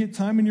 I need to get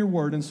time in your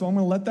word. And so I'm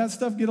going to let that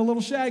stuff get a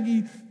little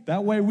shaggy.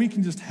 That way we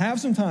can just have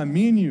some time,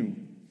 me and you.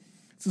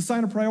 It's a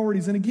sign of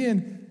priorities. And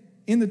again,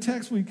 in the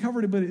text we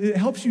covered it, but it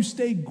helps you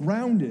stay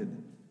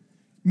grounded,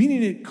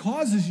 meaning it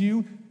causes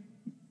you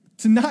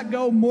to not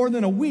go more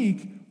than a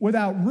week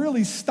without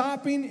really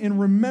stopping and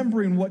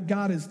remembering what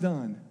God has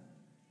done.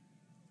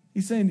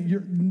 He's saying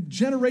your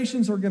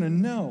generations are going to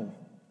know.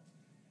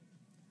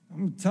 I'm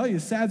going to tell you a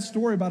sad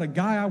story about a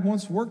guy I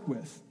once worked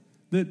with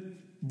that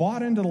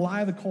bought into the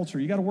lie of the culture.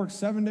 You got to work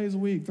 7 days a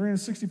week,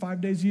 365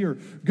 days a year.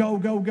 Go,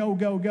 go, go,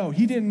 go, go.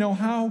 He didn't know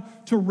how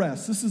to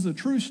rest. This is a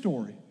true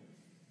story.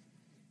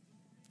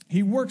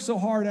 He worked so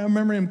hard. I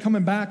remember him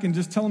coming back and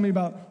just telling me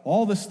about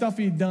all the stuff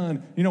he'd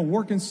done,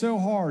 working so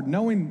hard,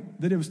 knowing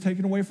that it was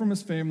taken away from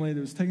his family, that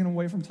it was taken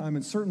away from time,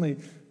 and certainly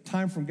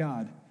time from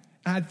God.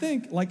 And I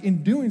think,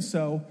 in doing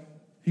so,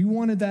 he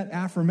wanted that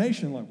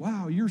affirmation,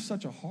 wow, you're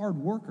such a hard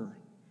worker.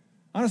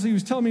 Honestly, he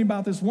was telling me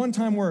about this one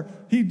time where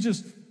he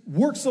just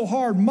worked so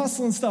hard,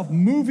 muscling stuff,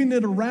 moving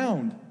it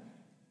around. And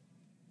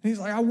he's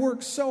like, I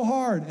worked so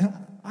hard. And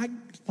I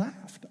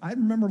laughed. I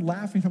remember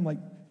laughing. I'm like,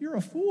 you're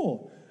a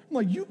fool. I'm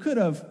like, you could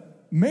have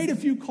made a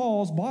few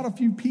calls, bought a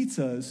few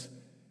pizzas,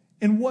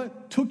 and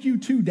what took you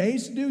 2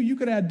 days to do, you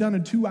could have done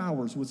in 2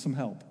 hours with some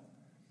help.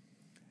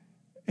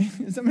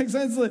 Does that make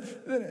sense?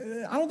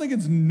 I don't think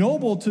it's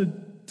noble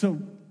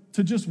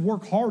to just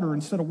work harder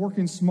instead of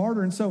working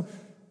smarter. And so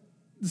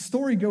the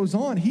story goes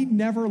on. He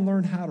never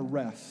learned how to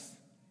rest.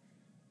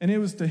 And it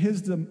was to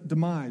his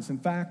demise. In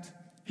fact,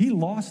 he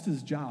lost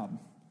his job.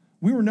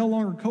 We were no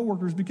longer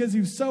coworkers because he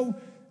was so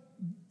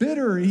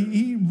bitter.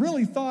 He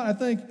really thought, I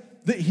think,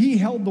 that he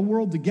held the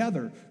world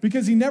together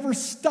because he never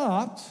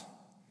stopped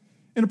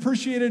and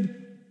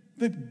appreciated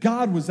that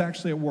God was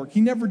actually at work.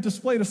 He never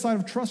displayed a sign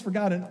of trust for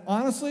God. And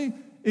honestly,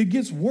 it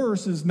gets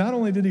worse is not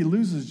only did he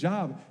lose his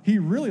job, he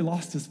really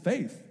lost his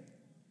faith.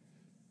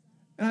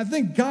 And I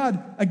think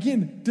God,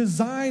 again,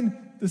 designed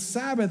the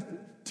Sabbath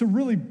to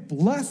really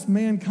bless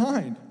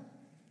mankind,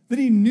 that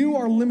he knew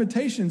our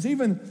limitations.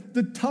 Even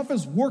the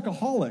toughest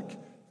workaholic,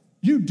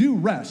 you do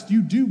rest,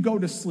 you do go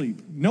to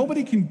sleep.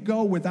 Nobody can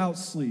go without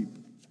sleep.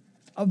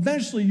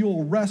 Eventually,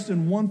 you'll rest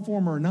in one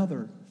form or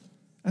another.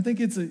 I think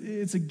it's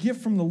a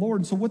gift from the Lord.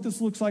 And so what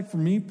this looks like for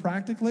me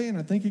practically, and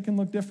I think it can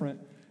look different,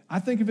 I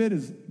think of it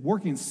as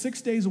working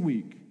 6 days a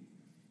week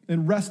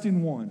and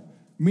resting one,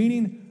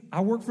 meaning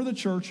I work for the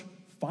church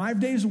 5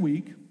 days a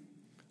week.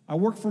 I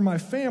work for my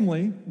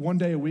family 1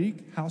 day a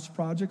week, house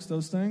projects,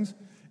 those things.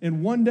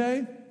 And 1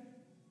 day,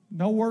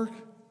 no work,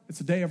 it's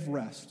a day of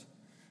rest.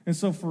 And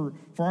so for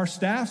our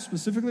staff,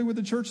 specifically with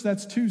the church,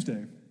 that's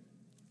Tuesday.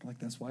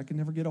 That's why I can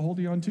never get a hold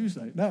of you on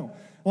Tuesday. No,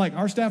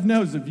 our staff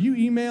knows if you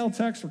email,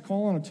 text, or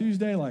call on a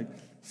Tuesday,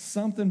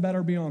 something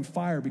better be on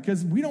fire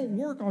because we don't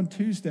work on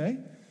Tuesday.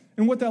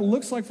 And what that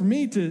looks like for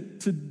me to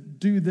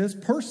do this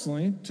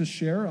personally, to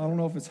share, I don't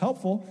know if it's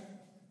helpful,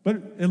 but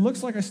it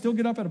looks like I still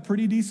get up at a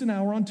pretty decent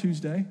hour on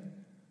Tuesday.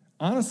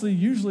 Honestly,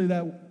 usually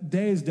that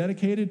day is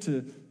dedicated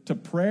to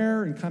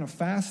prayer and kind of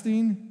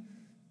fasting.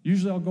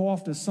 Usually I'll go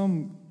off to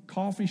some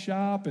coffee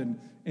shop and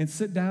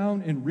sit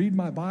down and read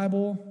my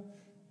Bible.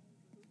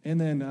 And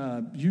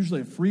then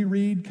usually a free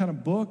read kind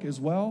of book as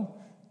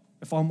well.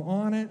 If I'm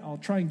on it, I'll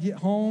try and get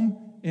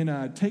home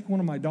and take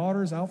one of my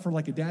daughters out for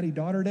a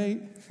daddy-daughter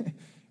date.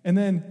 And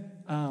then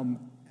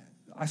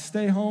I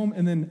stay home,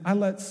 and then I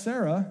let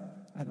Sarah,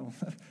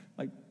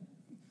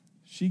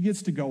 she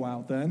gets to go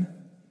out then,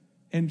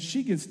 and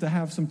she gets to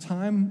have some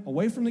time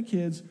away from the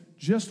kids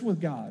just with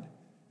God.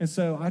 And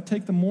so I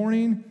take the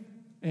morning,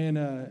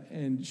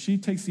 and she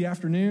takes the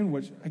afternoon,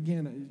 which,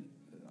 again,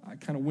 I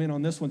kind of win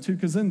on this one too,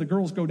 because then the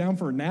girls go down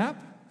for a nap.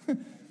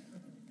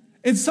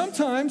 And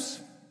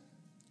sometimes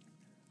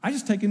I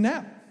just take a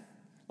nap.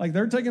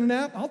 They're taking a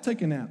nap, I'll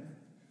take a nap.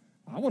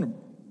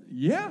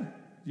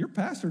 Your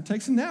pastor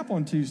takes a nap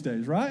on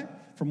Tuesdays, right?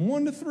 From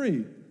 1 to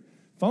 3.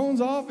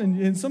 Phones off,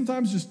 and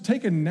sometimes just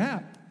take a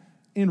nap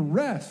and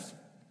rest.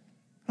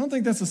 I don't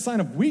think that's a sign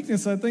of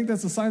weakness. I think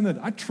that's a sign that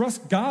I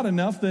trust God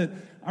enough that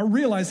I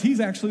realize he's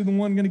actually the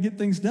one going to get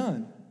things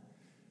done.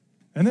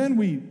 And then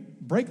we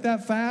break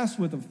that fast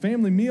with a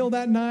family meal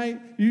that night.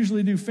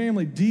 Usually do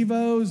family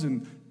devos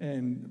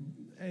and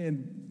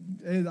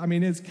I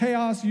mean, it's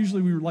chaos.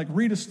 Usually we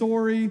read a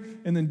story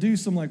and then do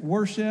some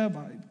worship.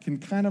 I can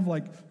kind of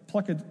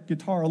pluck a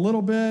guitar a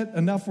little bit,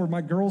 enough where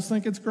my girls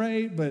think it's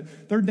great,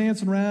 but they're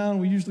dancing around.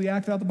 We usually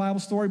act out the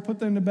Bible story, put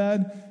them to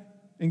bed,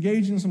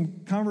 engage in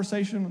some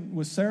conversation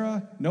with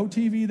Sarah. No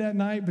TV that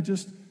night, but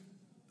just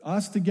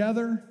us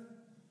together.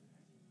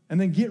 And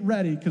then get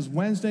ready, because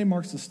Wednesday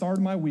marks the start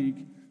of my week.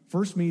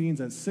 First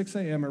meetings at 6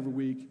 a.m. every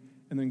week,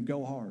 and then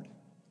go hard.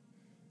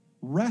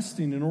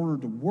 Resting in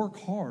order to work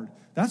hard.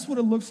 That's what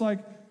it looks like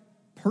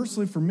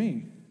personally for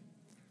me.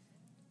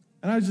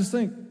 And I just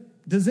think,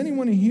 does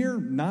anyone here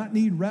not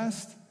need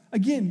rest?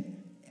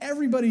 Again,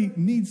 everybody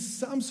needs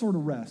some sort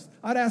of rest.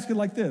 I'd ask it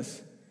like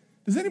this.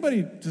 Does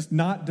anybody just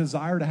not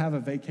desire to have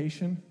a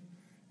vacation?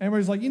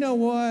 Everybody's like, you know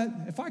what?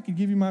 If I could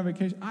give you my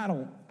vacation, I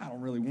don't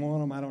really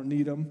want them. I don't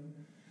need them.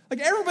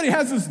 Everybody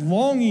has this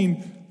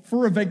longing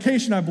for a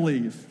vacation, I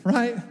believe,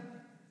 right?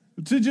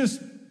 To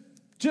just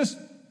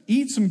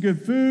eat some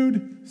good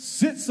food,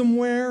 sit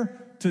somewhere,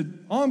 to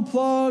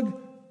unplug,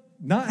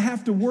 not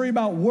have to worry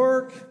about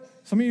work.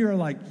 Some of you are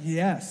like,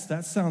 yes,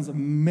 that sounds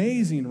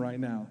amazing right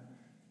now.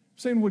 I'm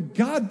saying what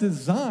God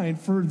designed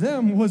for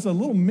them was a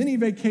little mini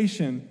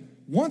vacation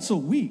once a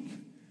week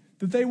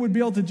that they would be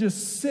able to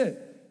just sit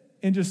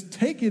and just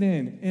take it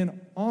in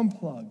and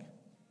unplug.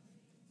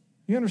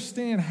 You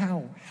understand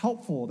how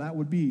helpful that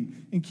would be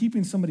in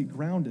keeping somebody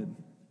grounded.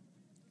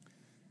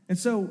 And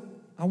so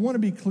I want to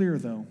be clear,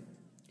 though,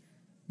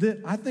 that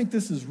I think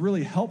this is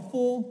really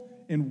helpful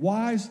and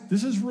wise.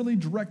 This is really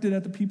directed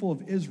at the people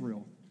of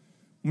Israel.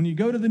 When you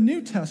go to the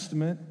New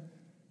Testament,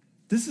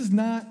 this is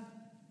not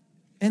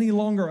any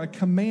longer a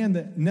command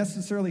that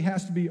necessarily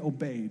has to be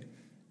obeyed.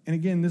 And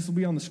again, this will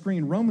be on the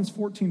screen. Romans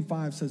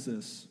 14:5 says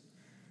this: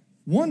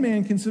 one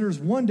man considers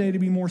one day to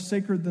be more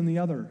sacred than the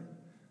other.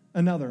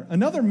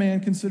 Another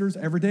man considers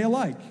every day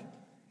alike.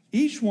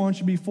 Each one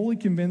should be fully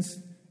convinced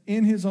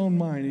in his own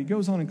mind. He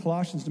goes on in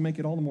Colossians to make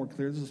it all the more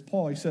clear. This is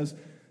Paul. He says,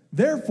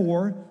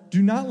 therefore,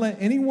 do not let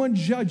anyone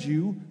judge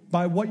you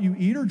by what you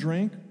eat or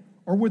drink,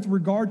 or with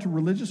regard to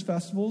religious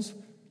festivals,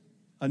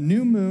 a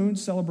new moon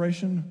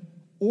celebration,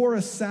 or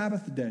a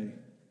Sabbath day.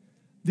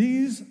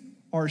 These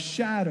are a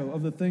shadow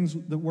of the things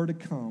that were to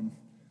come.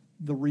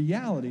 The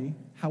reality,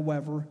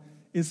 however,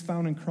 is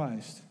found in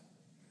Christ.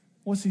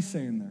 What's he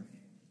saying there?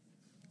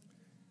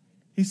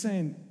 He's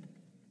saying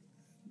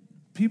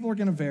people are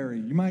going to vary.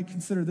 You might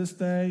consider this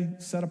day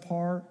set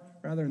apart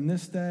rather than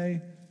this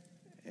day.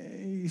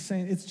 He's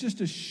saying it's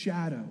just a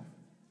shadow.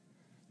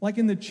 Like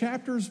in the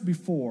chapters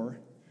before,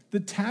 the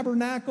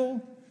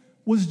tabernacle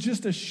was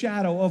just a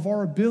shadow of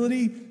our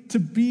ability to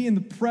be in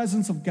the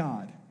presence of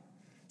God.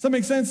 Does that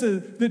make sense?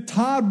 That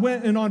Todd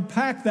went and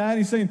unpacked that.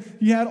 He's saying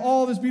you had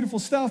all this beautiful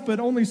stuff, but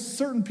only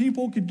certain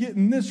people could get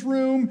in this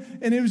room.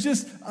 And it was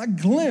just a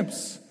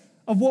glimpse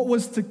of what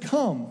was to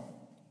come.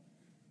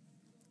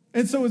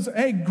 And so it's,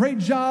 hey, great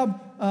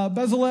job,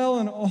 Bezalel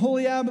and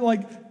Oholiab,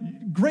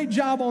 like, great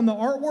job on the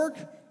artwork.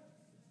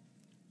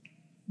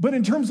 But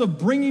in terms of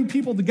bringing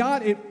people to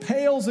God, it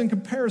pales in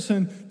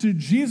comparison to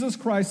Jesus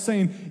Christ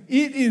saying,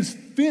 it is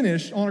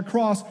finished on a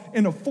cross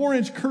and a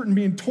 4-inch curtain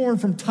being torn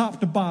from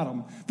top to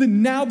bottom.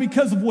 Then now,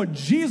 because of what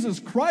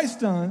Jesus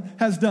Christ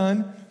has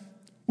done,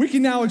 we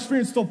can now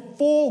experience the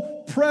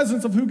full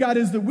presence of who God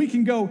is, that we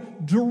can go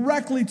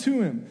directly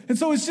to him. And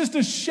so it's just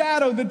a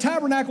shadow. The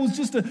tabernacle is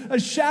just a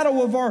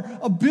shadow of our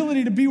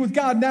ability to be with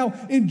God. Now,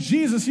 in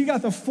Jesus, you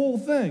got the full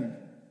thing.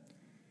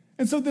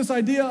 And so this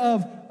idea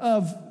of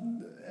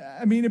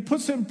it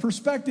puts it in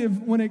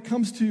perspective when it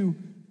comes to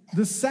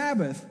the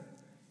Sabbath.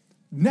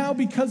 Now,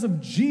 because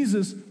of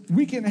Jesus,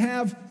 we can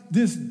have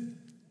this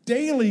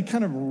daily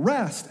kind of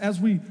rest as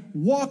we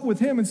walk with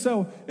him. And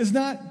so it's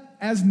not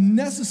as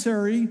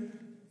necessary,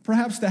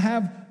 perhaps, to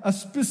have a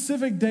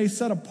specific day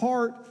set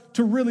apart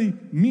to really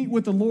meet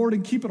with the Lord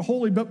and keep it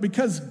holy. But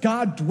because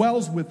God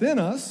dwells within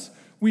us,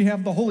 we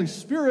have the Holy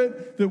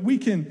Spirit that we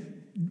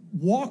can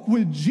walk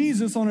with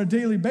Jesus on a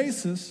daily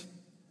basis.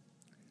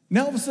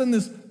 Now, all of a sudden,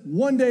 this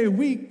one day a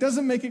week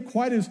doesn't make it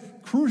quite as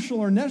crucial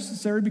or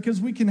necessary because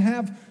we can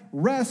have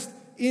rest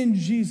in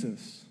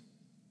Jesus.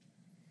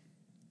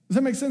 Does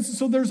that make sense?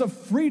 So there's a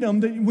freedom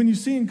that when you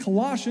see in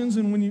Colossians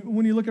and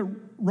when you look at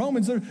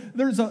Romans,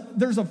 there's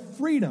a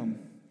freedom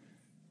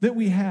that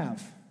we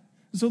have.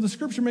 So the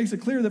scripture makes it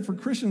clear that for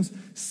Christians,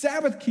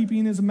 Sabbath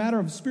keeping is a matter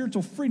of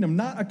spiritual freedom,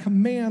 not a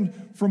command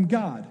from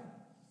God.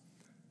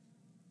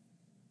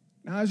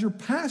 Now, as your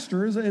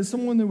pastor, as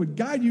someone that would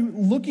guide you,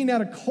 looking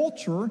at a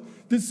culture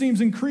that seems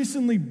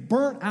increasingly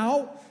burnt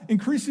out,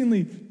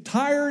 increasingly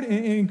tired,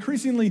 and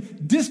increasingly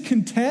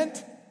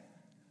discontent,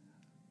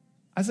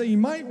 I say you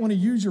might want to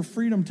use your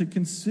freedom to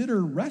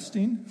consider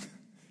resting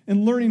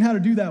and learning how to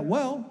do that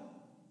well.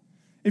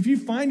 If you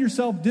find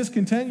yourself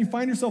discontent, you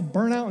find yourself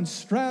burnt out and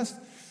stressed,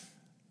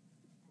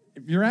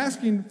 if you're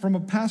asking from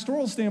a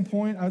pastoral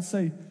standpoint, I would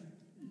say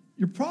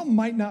your problem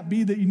might not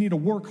be that you need to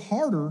work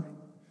harder.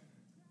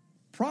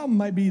 Problem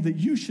might be that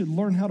you should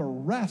learn how to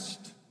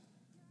rest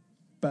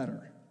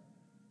better.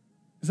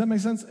 Does that make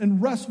sense?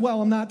 And rest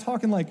well, I'm not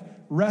talking like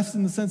rest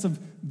in the sense of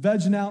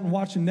vegging out and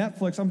watching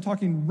Netflix. I'm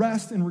talking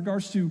rest in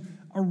regards to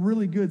a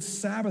really good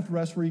Sabbath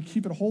rest where you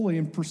keep it holy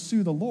and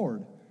pursue the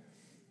Lord.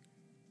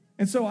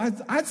 And so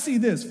I'd see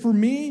this. For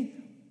me,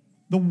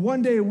 the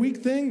one day a week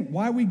thing,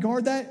 why we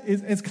guard that,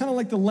 it's kind of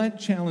like the Lent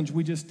challenge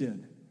we just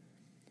did.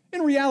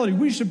 In reality,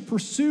 we should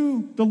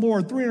pursue the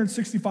Lord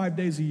 365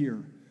 days a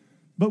year.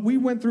 But we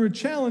went through a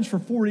challenge for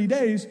 40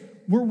 days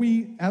where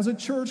we, as a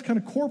church, kind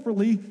of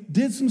corporately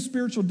did some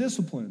spiritual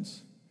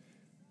disciplines.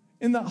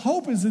 And the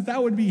hope is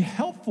that would be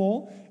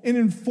helpful and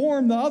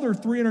inform the other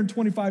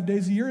 325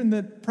 days a year, and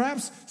that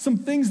perhaps some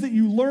things that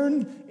you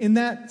learned in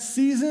that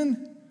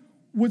season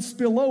would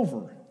spill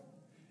over.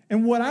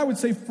 And what I would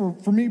say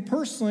for me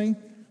personally,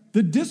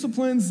 the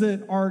disciplines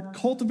that are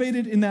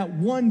cultivated in that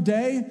one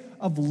day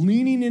of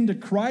leaning into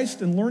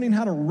Christ and learning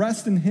how to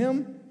rest in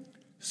him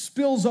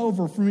spills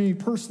over for me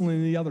personally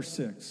in the other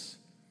 6.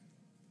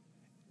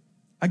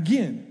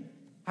 Again,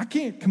 I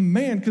can't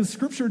command because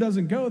Scripture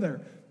doesn't go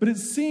there, but it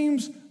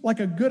seems like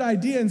a good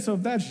idea. And so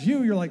if that's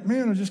you, you're like,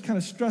 man, I'm just kind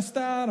of stressed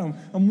out.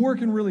 I'm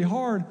working really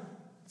hard.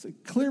 So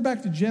clear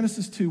back to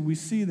Genesis 2, we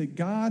see that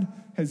God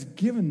has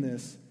given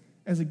this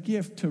as a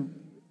gift to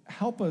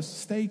help us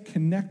stay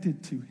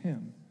connected to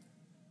him.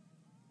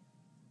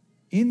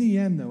 In the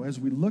end, though, as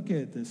we look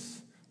at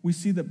this, we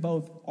see that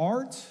both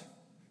art,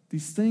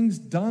 these things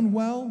done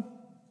well,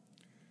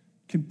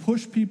 can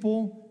push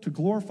people to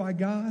glorify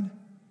God.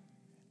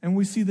 And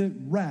we see that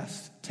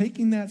rest,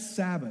 taking that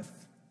Sabbath,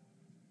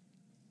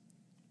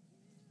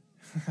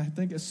 I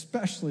think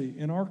especially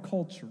in our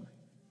culture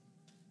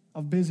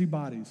of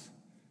busybodies,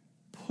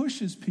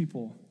 pushes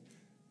people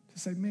to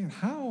say, man,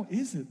 how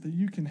is it that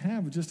you can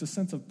have just a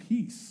sense of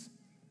peace?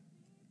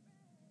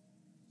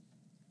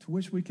 To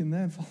which we can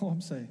then follow up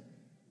and say,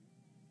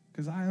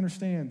 because I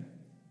understand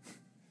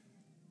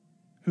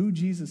who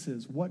Jesus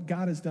is, what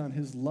God has done,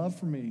 his love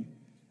for me,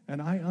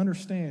 and I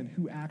understand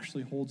who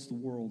actually holds the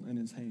world in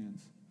his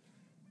hands.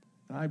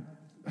 And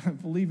I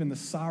believe in the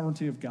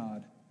sovereignty of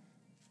God.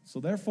 So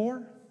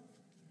therefore,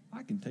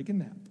 I can take a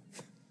nap.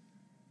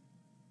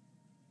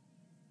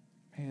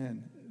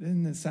 Man,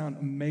 doesn't it sound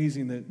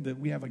amazing that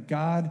we have a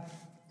God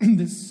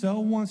that so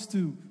wants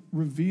to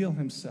reveal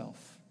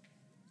himself?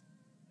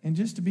 And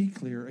just to be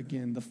clear,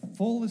 again, the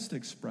fullest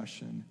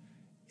expression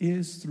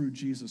is through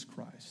Jesus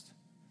Christ.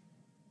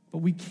 But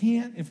we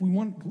can't, if we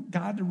want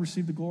God to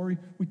receive the glory,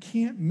 we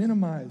can't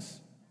minimize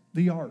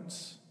the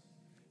arts.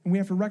 And we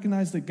have to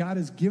recognize that God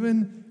has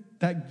given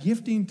that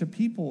gifting to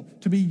people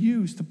to be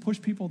used to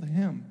push people to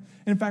him.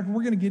 And in fact,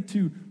 we're going to get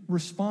to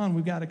respond.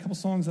 We've got a couple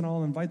songs, and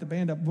I'll invite the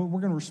band up, but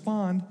we're going to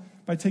respond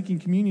by taking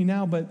communion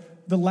now.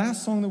 But the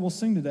last song that we'll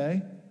sing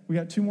today, we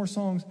got 2 more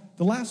songs.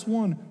 The last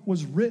one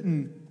was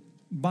written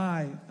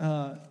by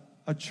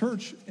a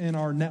church in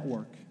our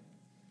network,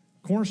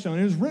 Cornerstone.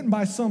 It was written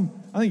by some,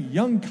 I think,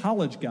 young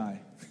college guy.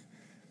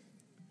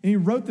 And he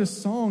wrote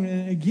this song,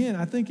 and again,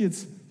 I think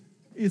it's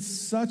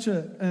such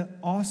an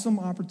awesome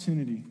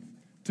opportunity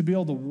to be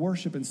able to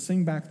worship and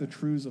sing back the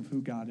truths of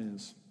who God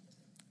is.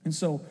 And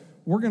so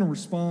we're going to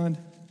respond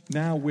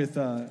now with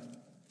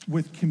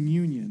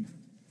communion.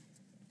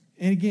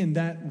 And again,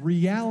 that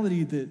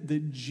reality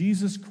that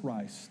Jesus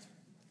Christ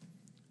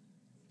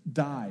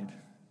died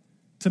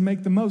to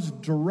make the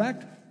most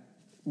direct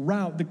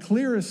route, the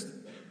clearest.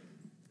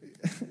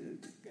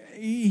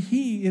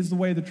 He is the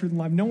way, the truth, and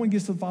life. No one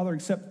gets to the Father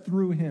except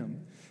through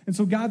him. And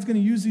so God's going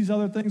to use these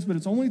other things, but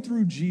it's only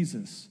through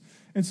Jesus.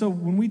 And so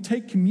when we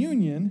take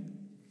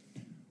communion,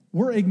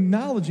 we're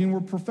acknowledging,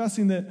 we're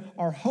professing that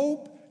our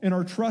hope and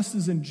our trust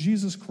is in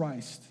Jesus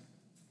Christ.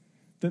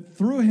 That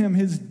through him,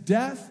 his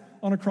death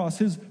on a cross,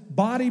 his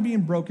body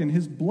being broken,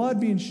 his blood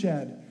being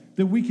shed,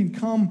 that we can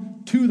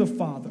come to the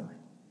Father.